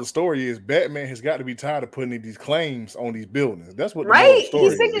moral of the story is Batman has got to be tired of putting in these claims on these buildings. That's what the moral Right? story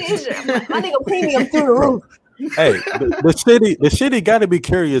He's sick of is. the issue. My nigga premium through the roof. Hey, the city got to be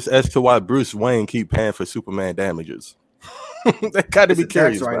curious as to why Bruce Wayne keep paying for Superman damages. They got to It's be a tax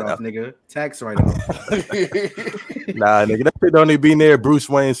curious right write-off, now. nigga. Tax write-off. Nah, nigga, that shit don't even be near Bruce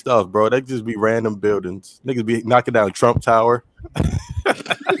Wayne stuff, bro. That just be random buildings. Niggas be knocking down Trump Tower.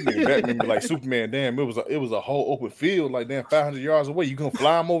 Nigga, Batman be like Superman. Damn, it was a whole open field, like damn 500 yards away. You gonna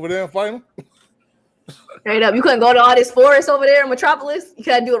fly him over there and fight him? Straight up. You couldn't go to all this forest over there in Metropolis. You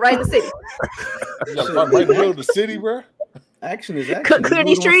gotta do it right in the city. You gotta fight right in the middle of the city, bro. Action is action. Clear You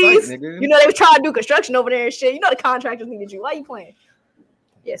these do it on trees. site, nigga. You know they was trying to do construction over there and shit. You know the contractors needed you. Why you playing?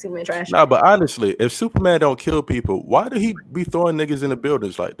 Yeah, Superman trash. Nah, but honestly, if Superman don't kill people, why do he be throwing niggas in the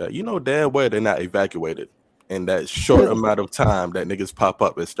buildings like that? You know damn well they're not evacuated in that short amount of time that niggas pop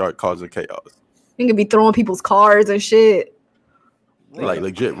up and start causing chaos. He could be throwing people's cars and shit. Like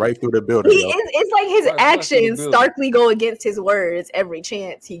legit right through the building. He Yo. is, it's like his Right through the actions building. starkly go against his words every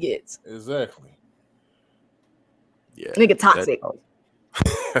chance he gets. Exactly. Yeah. Nigga toxic.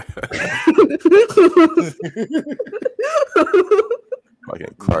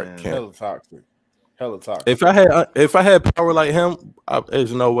 Fucking Clark Man. Kent. Hella toxic. Hella toxic. If I had power like him,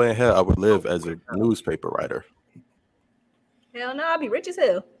 there's no way in hell I would live as a newspaper writer. Hell no, I'd be rich as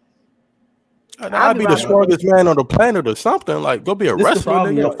hell. I'd be the riding. strongest man on the planet or something. Like, go be a This the wrestler,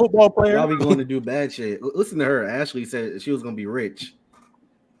 problem, nigga, a y'all- football player. Y'all be going to do bad shit. Listen to her. Ashley said she was gonna be rich.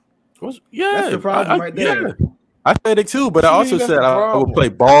 Yeah, That's the problem right there. yeah. I said it too, but I What you also mean that's said the I would problem? play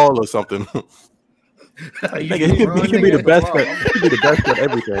ball or something. You Nigga, he run, can be the nigga. best. He can be the best at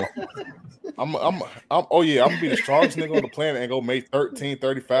everything. I'm gonna be the strongest nigga on the planet and go make 13,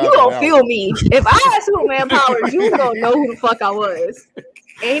 35. You an gonna hour. feel me. If I had Superman powers, you gonna know who the fuck I was.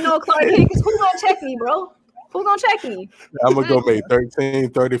 Ain't no Clark Kent, 'cause who gonna check me, bro? Who gonna check me? I'm gonna go make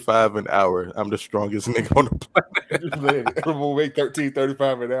 13.35 an hour. I'm the strongest nigga on the planet. I'm gonna make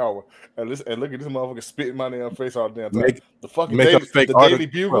 13.35 an hour. And look at this motherfucker spitting my damn face all the damn time. Make- the fucking make a Daily, fake the Daily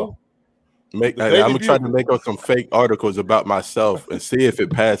article, Bugle. I'm Daily gonna try to Bugle. make up some fake articles about myself and see if it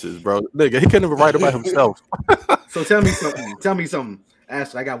passes, bro. Nigga, he can't even write about himself. So tell me something. Tell me something.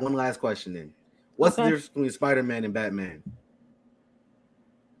 Ashley, I got one last question then. What's the Okay. difference between Spider-Man and Batman?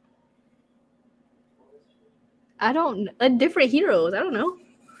 I don't different heroes. I don't know.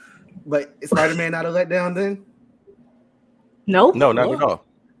 But is Spider-Man not a letdown then? Nope. No, not at all.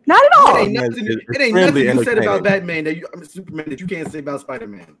 Not at It all. ain't man, nothing, it's it ain't extremely nothing you said about entertaining. Batman Superman that you can't say about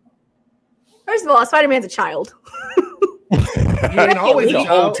Spider-Man. First of all, Spider-Man's a child. He ain't always He's a a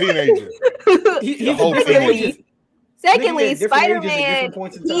whole child. teenager. He's whole a different teenager. ages. Secondly, Nigga at different ages at Spider-Man, different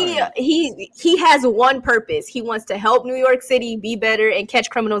points in time. he has one purpose. He wants to help New York City be better and catch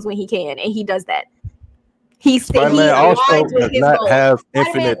criminals when he can, and he does that. He Spider-Man also aligns with does his not goals. have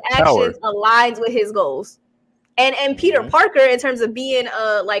Spider-Man's infinite power. actions aligns with his goals. And Peter Parker, in terms of being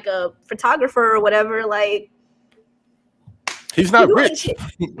like a photographer or whatever, like He's not doing rich. shit.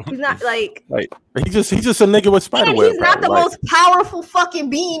 He's not like He's just a nigga with spider and web. he's not the power. Like, most powerful fucking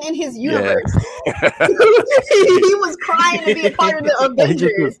being in his Yeah. universe. He was crying to be a part of the Yeah, he just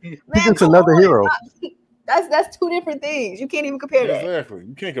Avengers. He's Man, just come another on. hero. That's two different things. You can't even compare that. Exactly.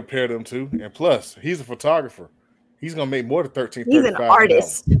 You can't compare them two. And plus, he's a photographer. He's gonna make more than 13. He's an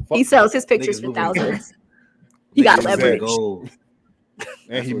artist. He sells his pictures Niggas for moving. thousands. He got Niggas leverage. gold.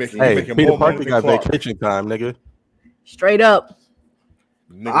 And he That's making, what Hey, making Peter more money Parker than got Clark. vacation time, nigga. Straight up.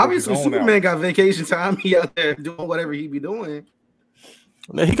 Nigga, Obviously, his own Superman out. got vacation time. He out there doing whatever he be doing.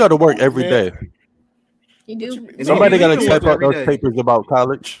 Man, he got to work every Man. day. You do. And Somebody he got to leaving type work out every those day. papers about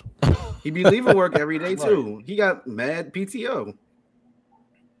college. He be leaving work every day too. He got mad PTO.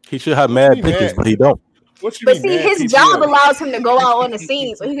 He should have mad you pictures, mad? but he don't. What you But mean, see, man? his PTO? job allows him to go out on the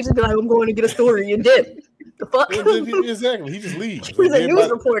scene, so he could just be like, "I'm going to get a story and dip." The fuck? Exactly. He just leaves. He's a news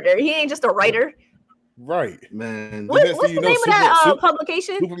Everybody- reporter. He ain't just a writer. Right. Man, What's next the thing you name know, of that Super-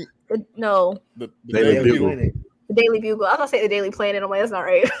 publication? Superman, No, the Daily Daily Bugle. Bugle. the Daily Bugle. I was gonna say the Daily Planet. I'm like, that's not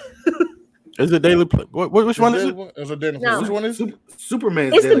right. Is it Daily? Which one is it? Is it No. Which one is it?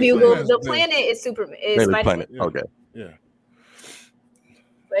 Superman's It's the Daily Bugle. Planet. The Planet is Superman. Is Daily Spider-Man. Planet. Yeah. Okay. Yeah.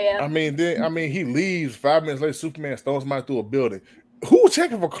 But yeah. I mean, he leaves 5 minutes later. Superman throws somebody through a building. Who was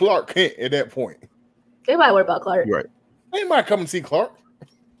checking for Clark Kent at that point? They might worry about Clark. You're right. They might come and see Clark.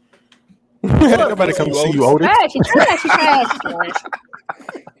 Nobody come see you, Otis. Trash, trash.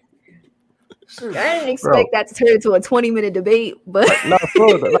 I didn't expect that to turn into a 20-minute debate, but No, for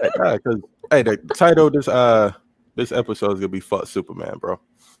real, like, because hey, the title of this episode is gonna be "Fuck Superman," bro.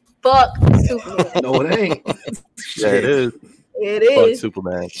 fuck Superman. No, it ain't. Yeah, it is. It Fuck is.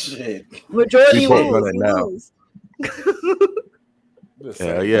 Superman. Shit. Majority We vote on rules. it You now. lose. Just Yeah,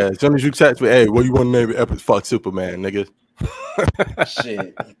 saying. yeah. As soon as you text me, hey, what you want to name the episode? Fuck Superman, nigga.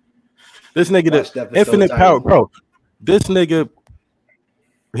 Shit. This nigga, Watch the the episode infinite title. power, bro. This nigga,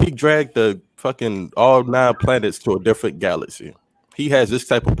 he dragged the fucking all 9 planets to a different galaxy. He has this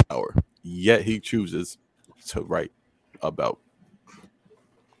type of power, yet he chooses to write about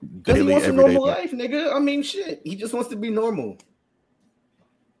Because he daily, wants a everyday normal things. life, nigga. I mean, shit. He just wants to be normal.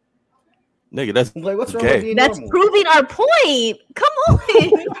 Nigga, that's Like, what's wrong Okay. with being That's normal? proving our point. Come on.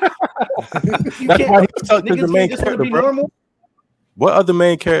 You that's can't- why he's stuck as niggas the main can't just want character, to be bro. normal. What other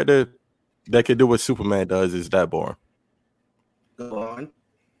main character that can do what Superman does is that boring? Go on.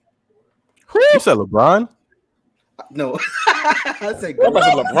 You said LeBron? No. I said go I'm about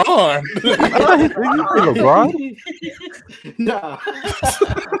to say LeBron. You said LeBron? Nah.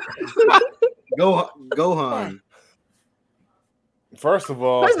 Gohan. First of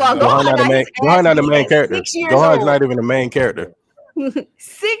all, First of all, no. Gohan not the got main. his Gohan ass not the beat main at character. 6 years Gohan's old. not even the main character.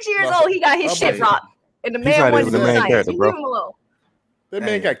 6 years old, he got his I'm shit like- rocked. And the He's man not wasn't even the doing main science. character, You bro. leave him alone. That Hey.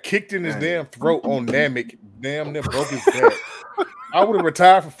 man got kicked in his Hey. damn throat on Namek. Damn near broke his back. I would have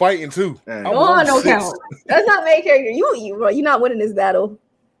retired for fighting too. Hey. I Go was on, don't 6. count. That's not main character. You're not winning this battle.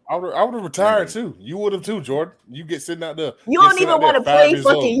 I would have retired too. You would have too, Jordan. You get sitting out there. You don't even want to play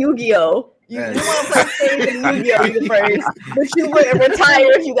fucking Yu-Gi-Oh. You Hey. want to play Spades and Yu-Gi-Oh either first, but you wouldn't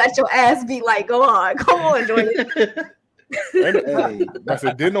retire if you got your ass beat. Like, go on, come on, Jordan. Hey. I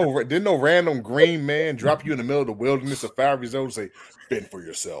said, didn't no random green man drop you in the middle of the wilderness of 5 years old and say, "Fend for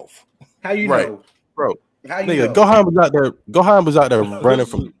yourself." How you Right. know? Bro, How you nigga, know? Gohan was out there running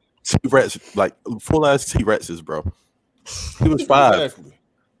from T-Rex, like full ass T-Rexes, bro. He was 5. Exactly.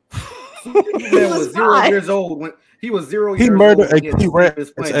 That man was 0 5. years old when he was 0 He years murdered old. a when he had to leave T-Rex his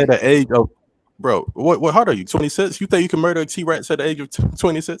at planet. the age of, bro. What hard are you? 26? You think you can murder a T-Rex at the age of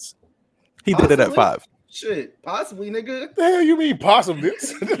 26? He did it at Possibly. 5. Shit, possibly, nigga. The hell you mean possibly?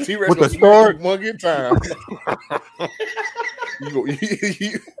 The T-Rex With the was sword? one good time.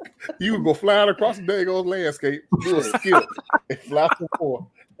 you go flying across the daggone landscape, do a skip, and fly for 4.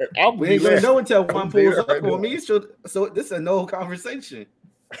 We ain't gonna know until one I'm there pulls up right now. on me. So this is a no conversation.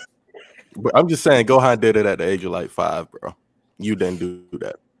 But I'm just saying, Gohan did it at the age of like 5, bro. You didn't do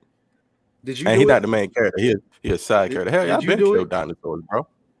that. Did you? And do he's it? not the main character. He a side Did- character. Hell, did y'all you been do killed it? dinosaurs, bro.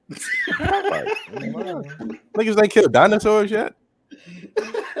 Like, niggas ain't killed dinosaurs yet.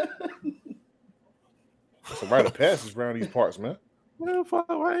 It's a rite of passage around these parts, man. Man, fuck,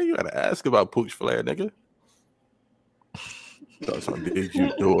 why you gotta ask about Pooch Flare, nigga? Did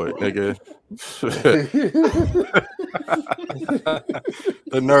you do it, nigga?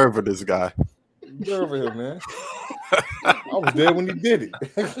 The nerve of this guy. Get over here, man. I was there when he did it.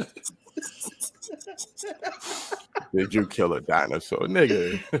 Did you kill a dinosaur,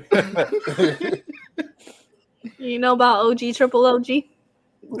 nigga? You know about OG Triple OG,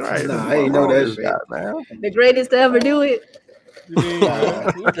 Right? Nah, I ain't know that This shit. guy, man. the greatest to ever do it.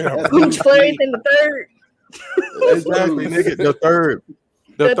 Look at him. Pooch Flurry in the third. Exactly, nigga. The third,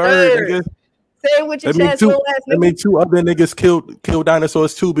 The third. nigga. Say it with your That mean chest, two. little ass That nigga. mean 2 other niggas killed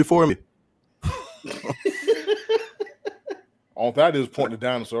dinosaurs too before me. All I did was point the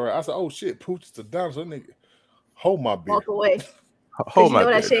dinosaur. I said, "Oh shit, Pooch is the dinosaur, nigga." Hold my beer. Walk away. 'Cause Hold you my know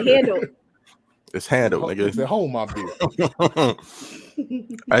that beer, shit nigga. handled. It's handled, I nigga. said, "Hold my beer."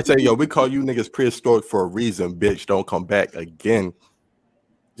 I tell you, yo, we call you niggas prehistoric for a reason, bitch. Don't come back again.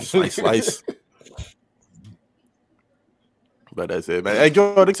 Slice. But that's it, man. Hey,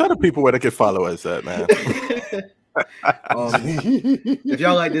 Jordan, tell the people where they can follow us at, man. If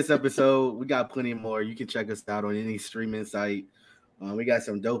y'all like this episode, we got plenty more. You can check us out on any streaming site. We got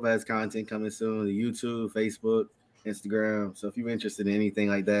some dope ass content coming soon to YouTube, Facebook, Instagram. So if you're interested in anything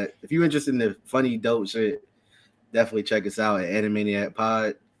like that, if you're interested in the funny, dope shit, definitely check us out at Animaniac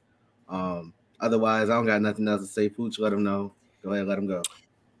Pod. Otherwise, I don't got nothing else to say. Pooch, let them know. Go ahead, let them go.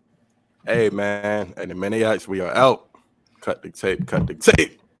 Hey, man. And the Maniacs, we are out. Cut the tape. Cut the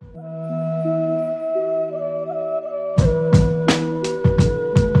tape.